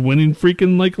 Indians winning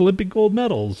freaking like Olympic gold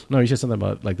medals. No, you said something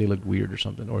about like they looked weird or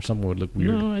something, or someone would look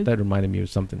weird. No, that reminded me of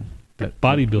something. That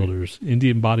bodybuilders,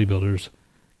 Indian bodybuilders.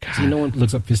 God. See, no one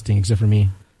looks up fisting except for me.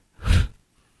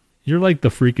 You're like the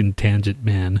freaking tangent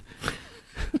man.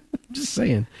 Just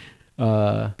saying.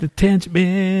 The tangent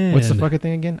man. What's the fucking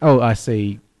thing again? Oh, I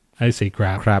say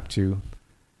crap. Crap too.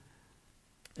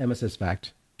 Emma says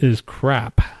fact. Is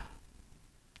crap.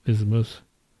 Is the most.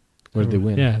 Where did they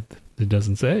win? Yeah, it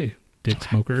doesn't say. Dick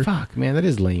smoker. Fuck, man, that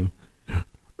is lame.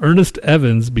 Ernest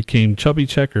Evans became Chubby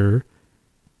Checker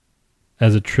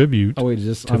as a tribute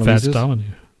to Fats Domino.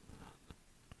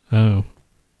 Oh.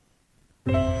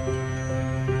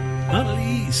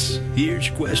 Annalise, here's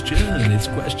your question. It's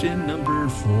question number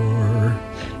 4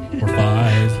 or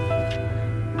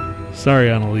 5. Sorry,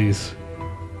 Annalise.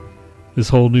 This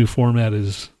whole new format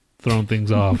is throwing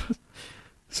things off.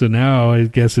 So now I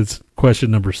guess it's question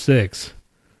number 6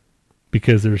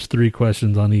 because there's 3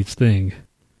 questions on each thing.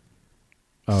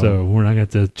 Oh. So we're not going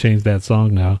to change that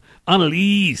song now.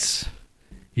 Annalise,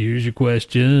 here's your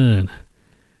question.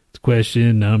 It's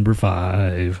question number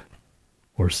 5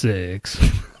 or 6.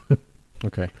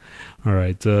 Okay. All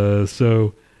right.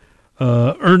 So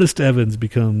Ernest Evans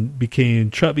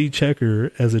became Chubby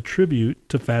Checker as a tribute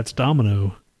to Fats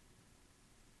Domino.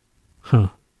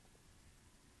 Huh.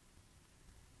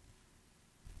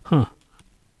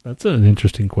 That's an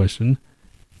interesting question.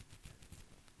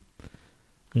 I'm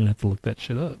going to have to look that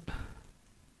shit up.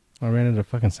 I ran into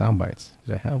fucking sound bites.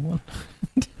 Did I have one?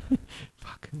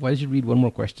 Fuck. Why did you read one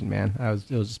more question, man? It was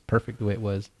just perfect the way it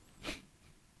was.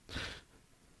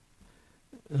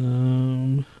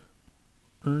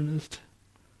 Ernest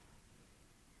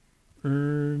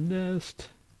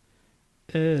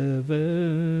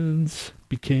Evans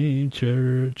became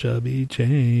Chubby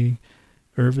Chang.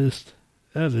 Ernest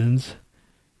Evans,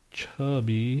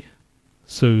 Chubby.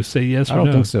 So say yes or no. I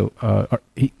don't think so.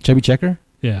 Chubby Checker?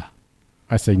 Yeah.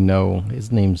 I say no. His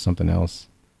name's something else.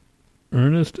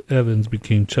 Ernest Evans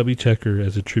became Chubby Checker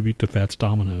as a tribute to Fats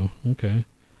Domino. Okay.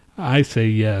 I say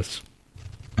yes.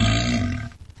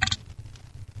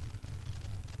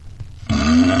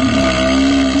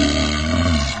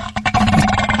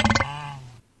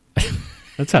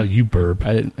 That's how you burp.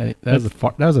 That was a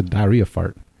fart. That was a diarrhea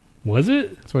fart. Was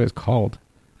it? That's what it's called.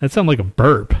 That sounded like a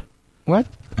burp. What?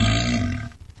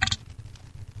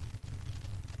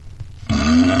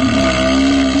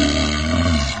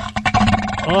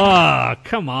 Oh,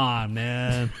 come on,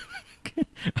 man. I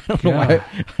don't know why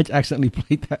I accidentally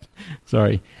played that.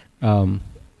 Sorry. I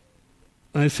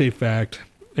say fact,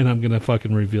 and I'm going to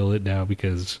fucking reveal it now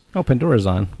because... Oh, Pandora's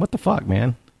on. What the fuck,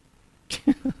 man?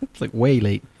 It's like way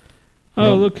late.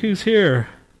 Oh, look who's here.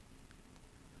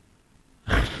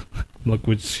 Look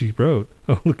what she wrote.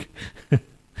 Oh, look.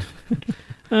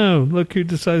 Oh, look who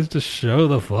decides to show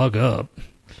the fuck up.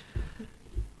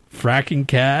 Fracking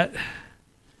cat.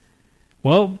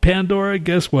 Well, Pandora,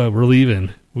 guess what? We're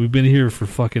leaving. We've been here for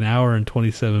fucking hour and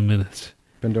 27 minutes.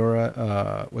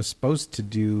 Pandora was supposed to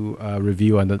do a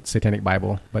review on the Satanic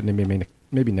Bible, but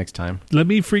maybe next time. Let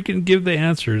me freaking give the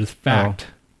answer. It's fact.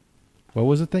 Oh. What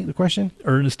was the question?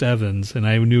 Ernest Evans, and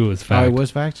I knew it was fact. Oh, it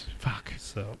was fact? Fuck.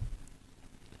 So.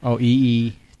 Oh,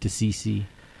 EE to CC.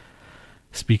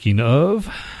 Speaking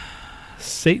of,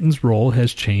 Satan's role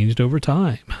has changed over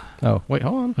time. Oh, wait,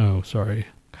 hold on. Oh, sorry.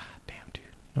 God damn, dude.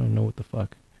 I don't know what the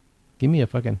fuck. Give me a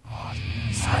fucking...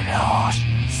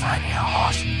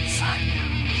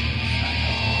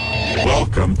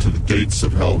 Welcome to the Gates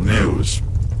of Hell News,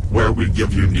 where we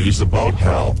give you news about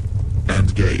hell,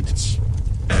 and gates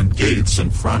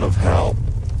in front of hell,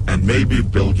 and maybe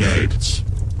Bill Gates,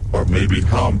 or maybe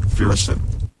Tom McPherson.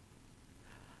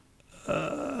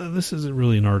 This isn't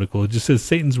really an article. It just says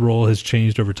Satan's role has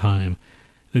changed over time.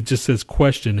 It just says,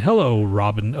 question, hello,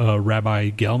 Rabbi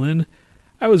Gelman.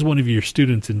 I was one of your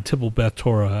students in Tibble Beth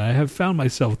Torah. I have found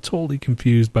myself totally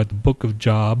confused by the book of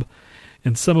Job,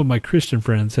 and some of my Christian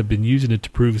friends have been using it to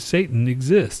prove Satan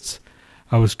exists.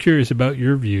 I was curious about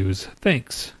your views.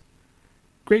 Thanks.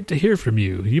 Great to hear from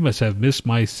you. You must have missed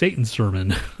my Satan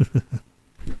sermon.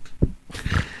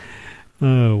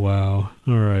 Oh, wow.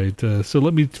 All right. So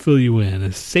let me fill you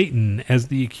in. Satan as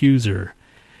the accuser.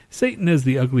 Satan as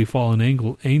the ugly fallen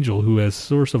angel who as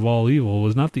source of all evil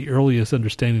was not the earliest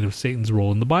understanding of Satan's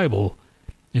role in the Bible.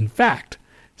 In fact,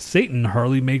 Satan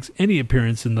hardly makes any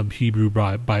appearance in the Hebrew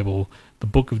Bible. The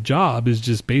book of Job is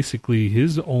just basically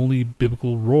his only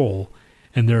biblical role.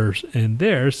 And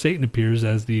there Satan appears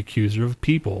as the accuser of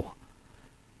people.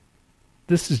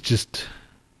 This is just...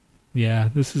 Yeah,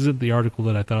 this isn't the article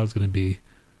that I thought it was going to be.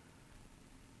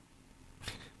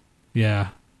 Yeah,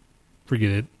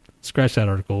 forget it. Scratch that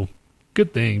article.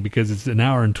 Good thing, because it's an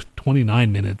hour and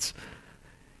 29 minutes.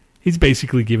 He's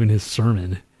basically giving his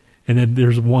sermon. And then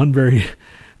there's one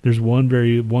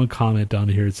comment down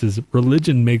here. It says,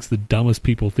 religion makes the dumbest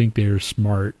people think they are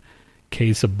smart.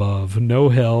 Case above. No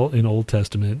hell in Old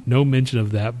Testament. No mention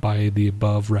of that by the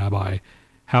above rabbi.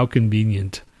 How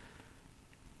convenient.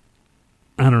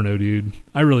 I don't know, dude.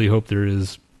 I really hope there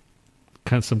is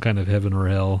some kind of heaven or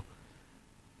hell.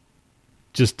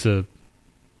 Just to,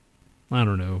 I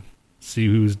don't know, see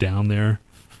who's down there.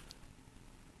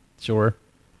 Sure.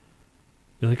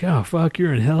 Be like, oh, fuck,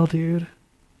 you're in hell, dude.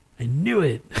 I knew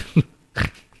it.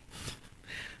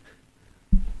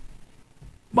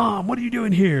 Mom, what are you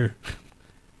doing here?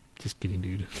 Just kidding,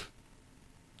 dude.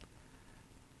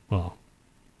 Well,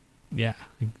 yeah,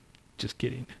 just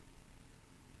kidding.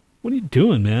 What are you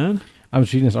doing, man? I'm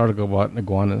just reading this article about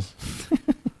iguanas.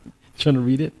 Trying to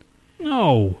read it?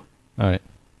 No. All right.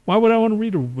 Why would I want to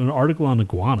read an article on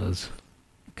iguanas?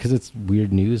 Because it's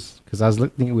weird news. Because I was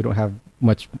thinking we don't have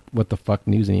much what the fuck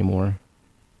news anymore.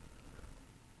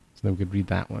 So then we could read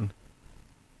that one.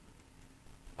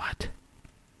 What?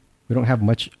 We don't have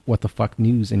much what the fuck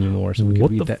news anymore, so we could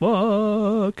read that.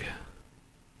 What the fuck?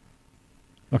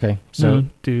 Okay, so... No,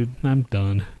 dude, I'm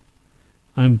done.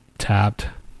 I'm tapped.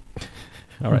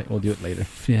 All right, we'll do it later.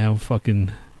 Yeah,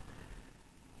 fucking...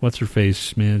 What's her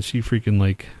face, man? She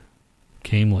freaking,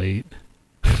 came late.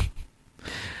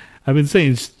 I've been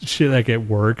saying shit at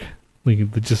work.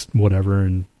 Just whatever,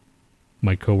 and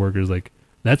my coworker's like,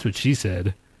 that's what she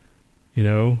said. You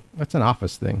know? That's an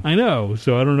office thing. I know,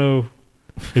 so I don't know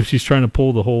if she's trying to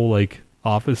pull the whole,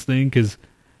 office thing, because...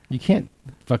 You can't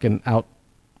fucking out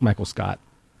Michael Scott.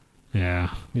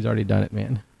 Yeah. He's already done it,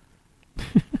 man.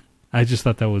 I just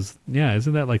thought that was... Yeah,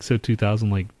 isn't that, so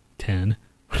 2010?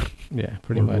 Yeah,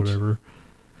 pretty much. Whatever.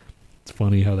 It's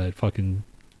funny how that fucking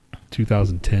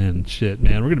 2010 shit,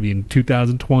 man. We're going to be in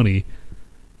 2020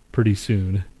 pretty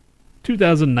soon.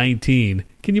 2019.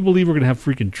 Can you believe we're going to have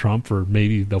freaking Trump for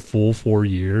maybe the full 4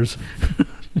 years?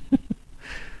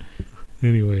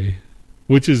 Anyway,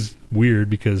 which is weird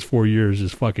because 4 years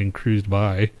just fucking cruised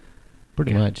by.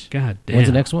 Pretty much. God damn. When's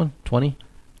the next one? 20?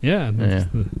 Yeah.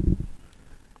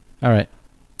 All right.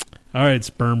 All right,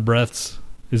 sperm breaths.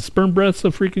 Is sperm breaths a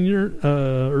freaking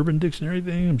Urban Dictionary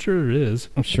thing? I'm sure it is.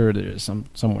 I'm sure there is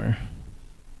somewhere.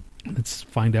 Let's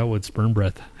find out what sperm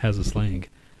breath has a slang.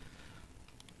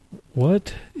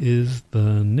 What is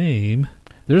the name?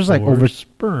 There's over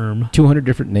sperm 200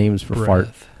 different names for fart.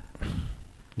 Do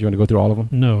you want to go through all of them?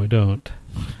 No, I don't.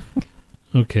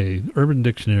 Okay, Urban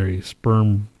Dictionary,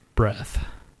 sperm breath.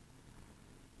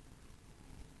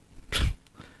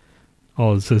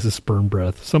 All it says is sperm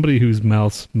breath. Somebody whose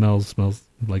mouth smells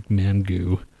like man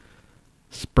goo.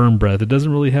 Sperm breath. It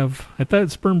doesn't really have... I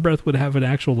thought sperm breath would have an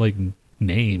actual,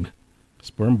 name.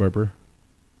 Sperm burper.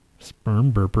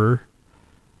 Sperm burper.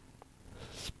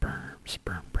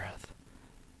 Sperm breath.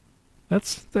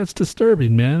 That's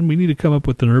disturbing, man. We need to come up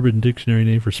with an Urban Dictionary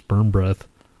name for sperm breath.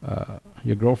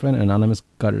 Your girlfriend, an anonymous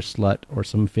gutter slut, or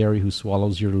some fairy who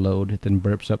swallows your load, then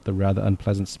burps up the rather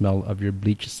unpleasant smell of your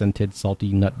bleach-scented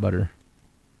salty nut butter.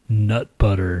 Nut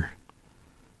butter.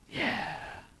 Yeah.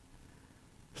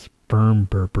 Sperm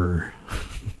burper.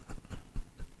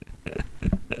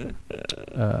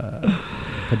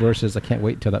 Pador says, I can't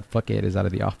wait until that fuckhead is out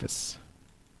of the office.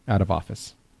 Out of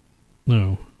office.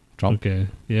 No. Trump? Okay.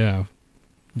 Yeah.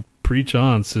 Preach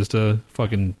on, sister.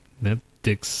 Fucking, that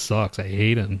dick sucks. I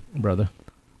hate him. Brother.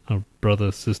 Oh,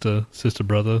 brother, sister,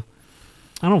 brother.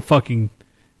 I don't fucking...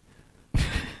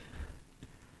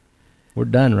 We're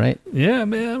done, right? Yeah,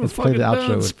 man. Let's play the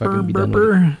outro. Sperm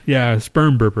burper. Yeah,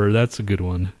 sperm burper. That's a good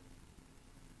one.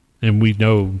 And we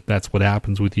know that's what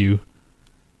happens with you.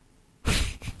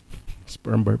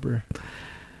 Sperm burper.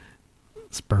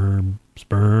 Sperm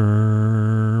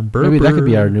burper. Maybe that could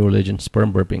be our new religion: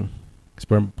 sperm burping,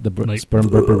 sperm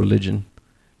burper religion.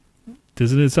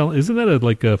 Doesn't it sound? Isn't that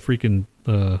like a freaking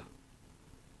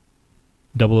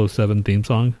 007 theme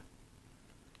song?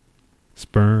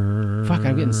 Sperm. Fuck,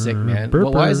 I'm getting sick, man.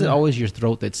 Burper. Why is it always your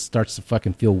throat that starts to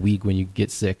fucking feel weak when you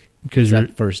get sick? Because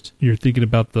first. You're thinking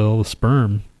about all the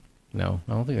sperm. No,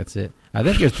 I don't think that's it. I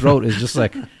think your throat is just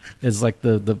like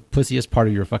the pussiest part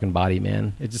of your fucking body,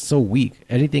 man. It's just so weak.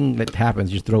 Anything that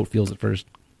happens, your throat feels it first.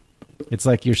 It's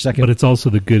like your second. But it's also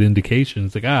the good indication.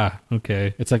 It's like,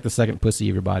 okay. It's like the second pussy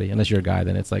of your body. Unless you're a guy,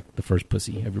 then it's like the first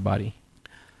pussy of your body.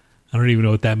 I don't even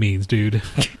know what that means, dude.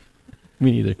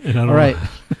 Me neither. And I don't All right.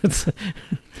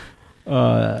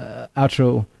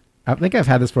 Outro. I think I've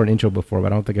had this for an intro before,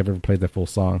 but I don't think I've ever played the full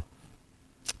song.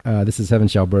 This is Heaven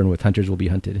Shall Burn with Hunters Will Be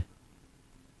Hunted.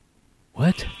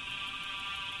 What?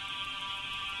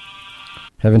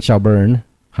 Heaven Shall Burn,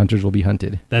 Hunters Will Be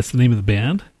Hunted. That's the name of the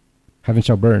band? Heaven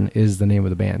Shall Burn is the name of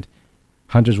the band.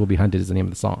 Hunters Will Be Hunted is the name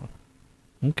of the song.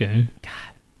 Okay. God,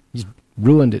 you just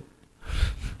ruined it.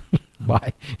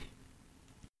 Why?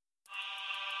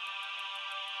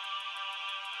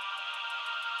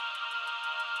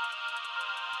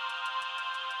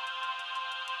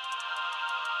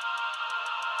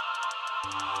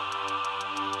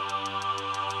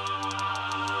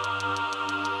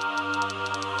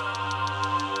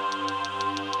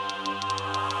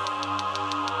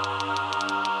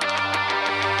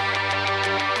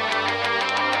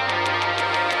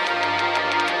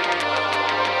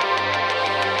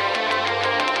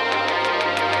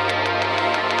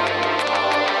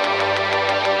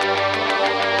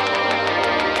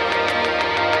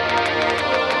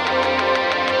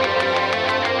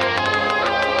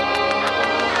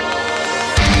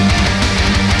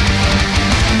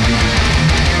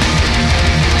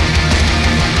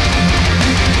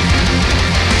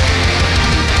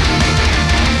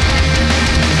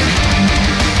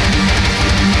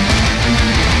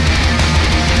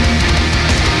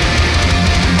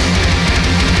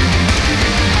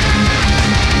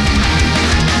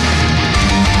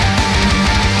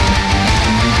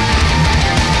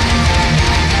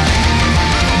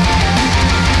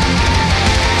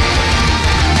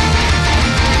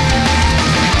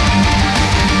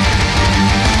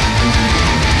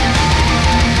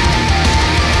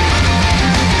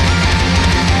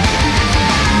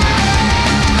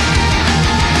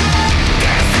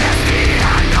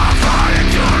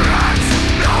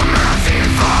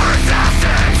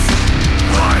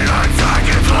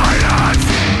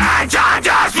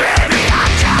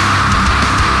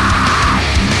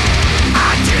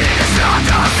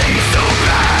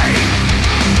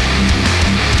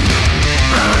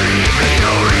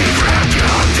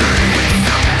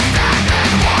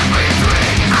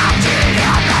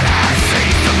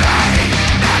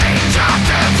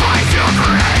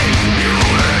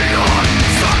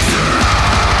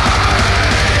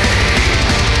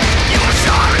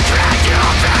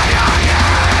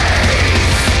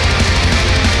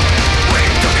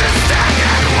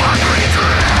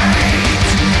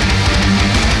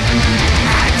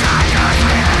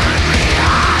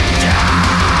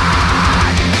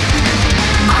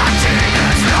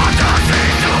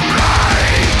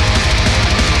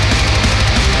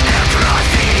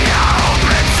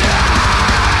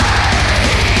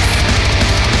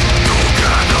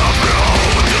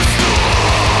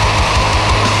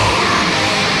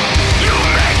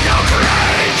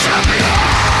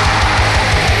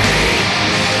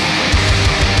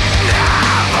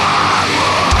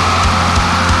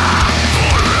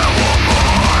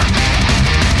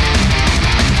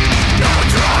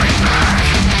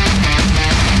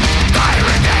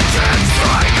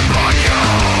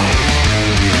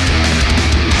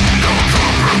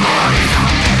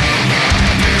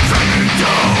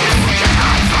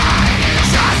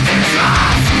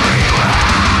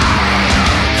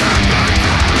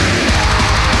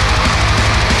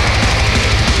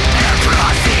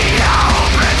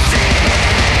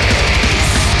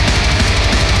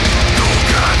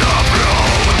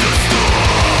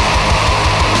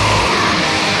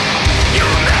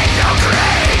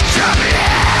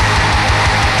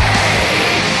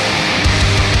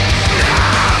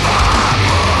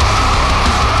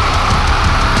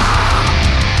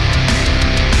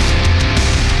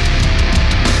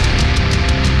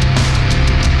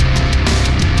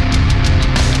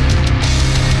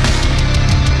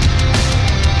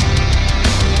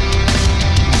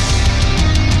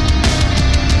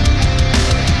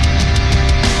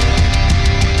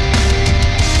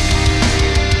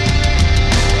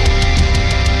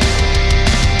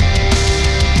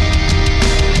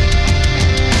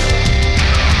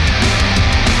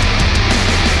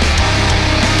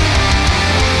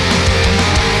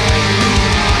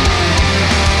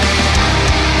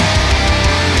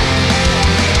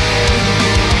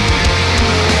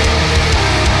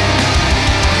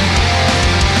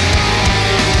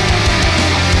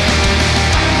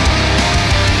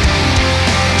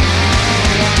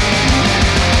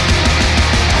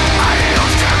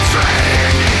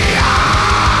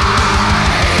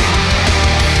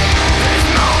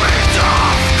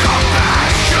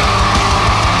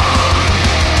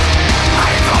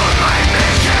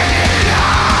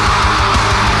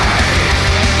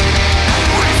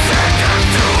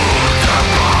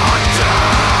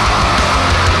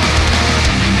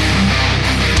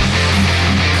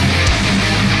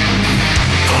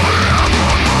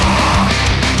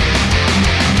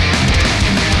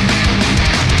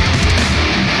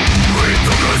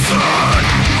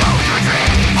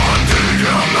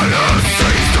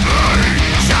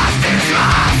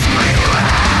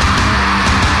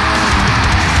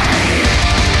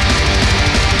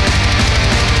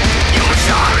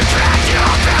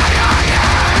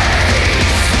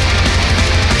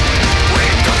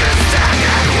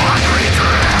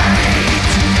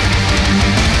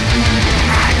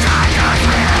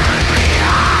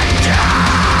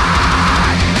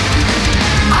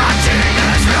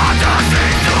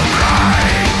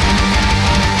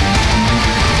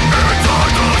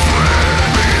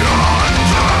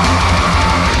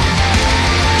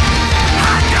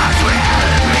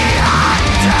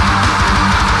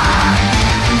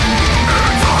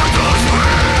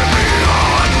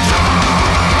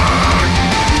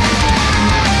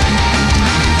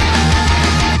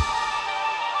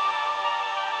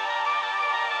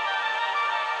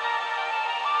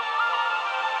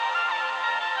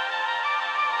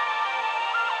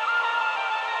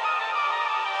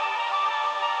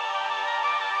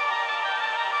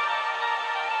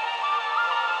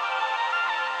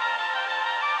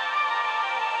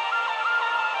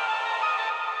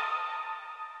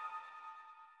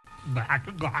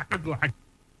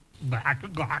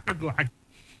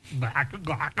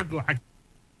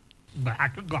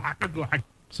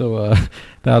 So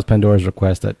that was Pandora's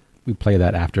request that we play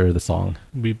that after the song.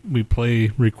 We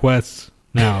play requests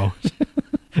now.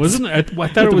 Wasn't it? I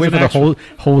thought it was wait an for the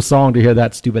whole song to hear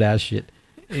that stupid ass shit.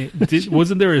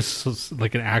 Wasn't there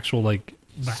like an actual like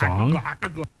song?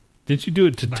 Didn't you do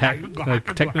it to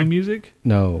like techno music?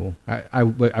 No, I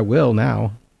will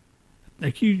now.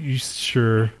 Like you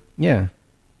sure? Yeah.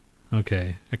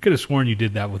 Okay, I could have sworn you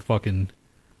did that with fucking.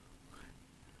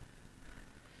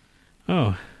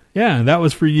 Oh, yeah, that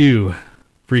was for you,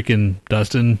 freaking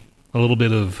Dustin. A little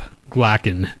bit of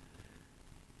Glacken.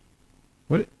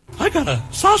 What? I got a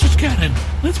sausage cannon.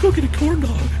 Let's go get a corn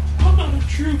dog. I'm not a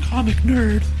true comic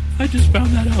nerd. I just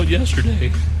found that out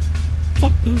yesterday.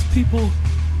 Fuck those people.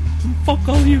 Fuck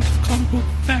all you comic book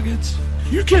faggots.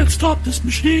 You can't stop this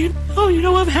machine. Oh, you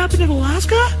know what happened in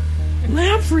Alaska?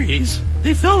 Lampreys.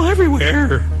 They fell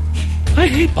everywhere. I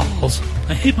hate balls.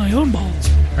 I hate my own balls.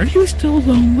 Are you still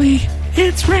lonely?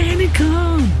 It's Randy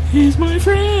Cohn. He's my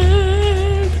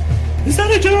friend. Is that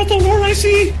a genital wart I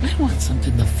see? I want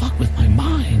something to fuck with my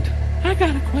mind. I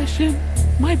got a question.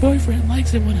 My boyfriend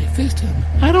likes it when I fist him.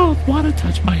 I don't want to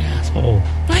touch my asshole.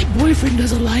 My boyfriend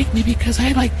doesn't like me because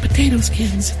I like potato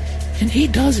skins, and he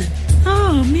doesn't.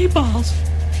 Oh, meatballs.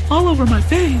 All over my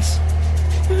face.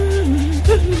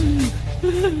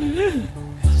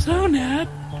 So, Nat,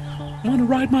 want to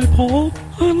ride my pole?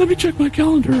 Let me check my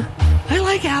calendar. I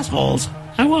like assholes.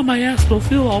 I want my asshole to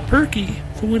feel all perky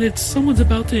for when someone's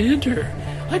about to enter.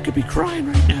 I could be crying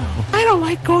right now. I don't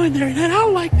like going there, and I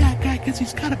don't like that guy because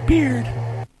he's got a beard.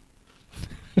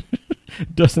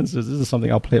 Dustin says, this is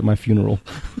something I'll play at my funeral.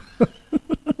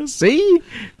 See?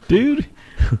 Dude.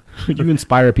 You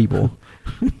inspire people.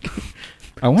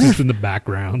 I wonder Just if in the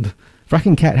background.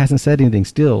 Fracking Cat hasn't said anything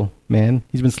still, man.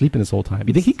 He's been sleeping this whole time.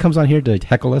 You think he comes on here to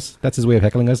heckle us? That's his way of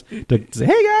heckling us? To say,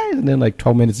 hey guys! And then like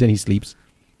 12 minutes in, he sleeps.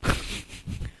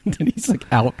 Then he's like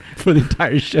out for the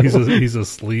entire show. He's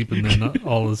asleep, and then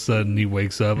all of a sudden he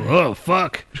wakes up. Oh,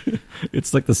 fuck.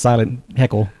 It's like the silent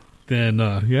heckle. Then,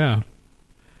 yeah.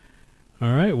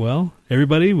 All right, well,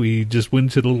 everybody, we just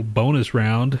went to the little bonus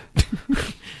round.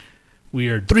 We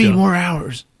are 3 more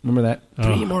hours. Remember that? 3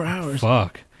 Oh, more hours.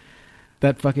 Fuck.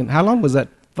 That fucking... How long was that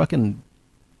fucking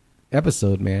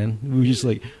episode, man? We were just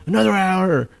like, another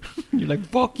hour. You're like,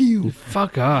 fuck you.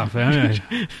 Fuck off. I'm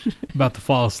about to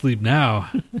fall asleep now.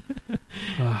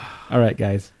 All right,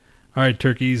 guys. All right,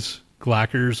 turkeys,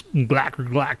 glackers,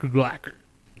 glacker.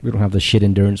 We don't have the shit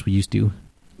endurance we used to.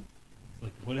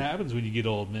 Like, what happens when you get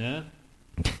old, man?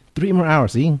 3 more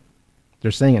hours, see?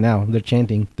 They're saying it now. They're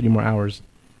chanting 3 more hours.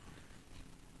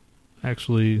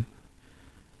 Actually,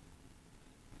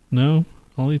 no,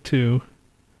 only 2.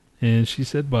 And she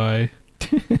said bye.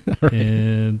 Right.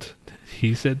 And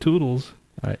he said toodles.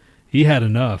 All right. He had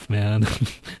enough, man.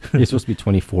 It's supposed to be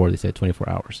 24. They said 24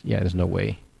 hours. Yeah, there's no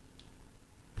way.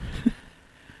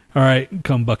 All right,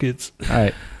 come buckets. All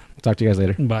right. Talk to you guys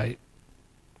later. Bye.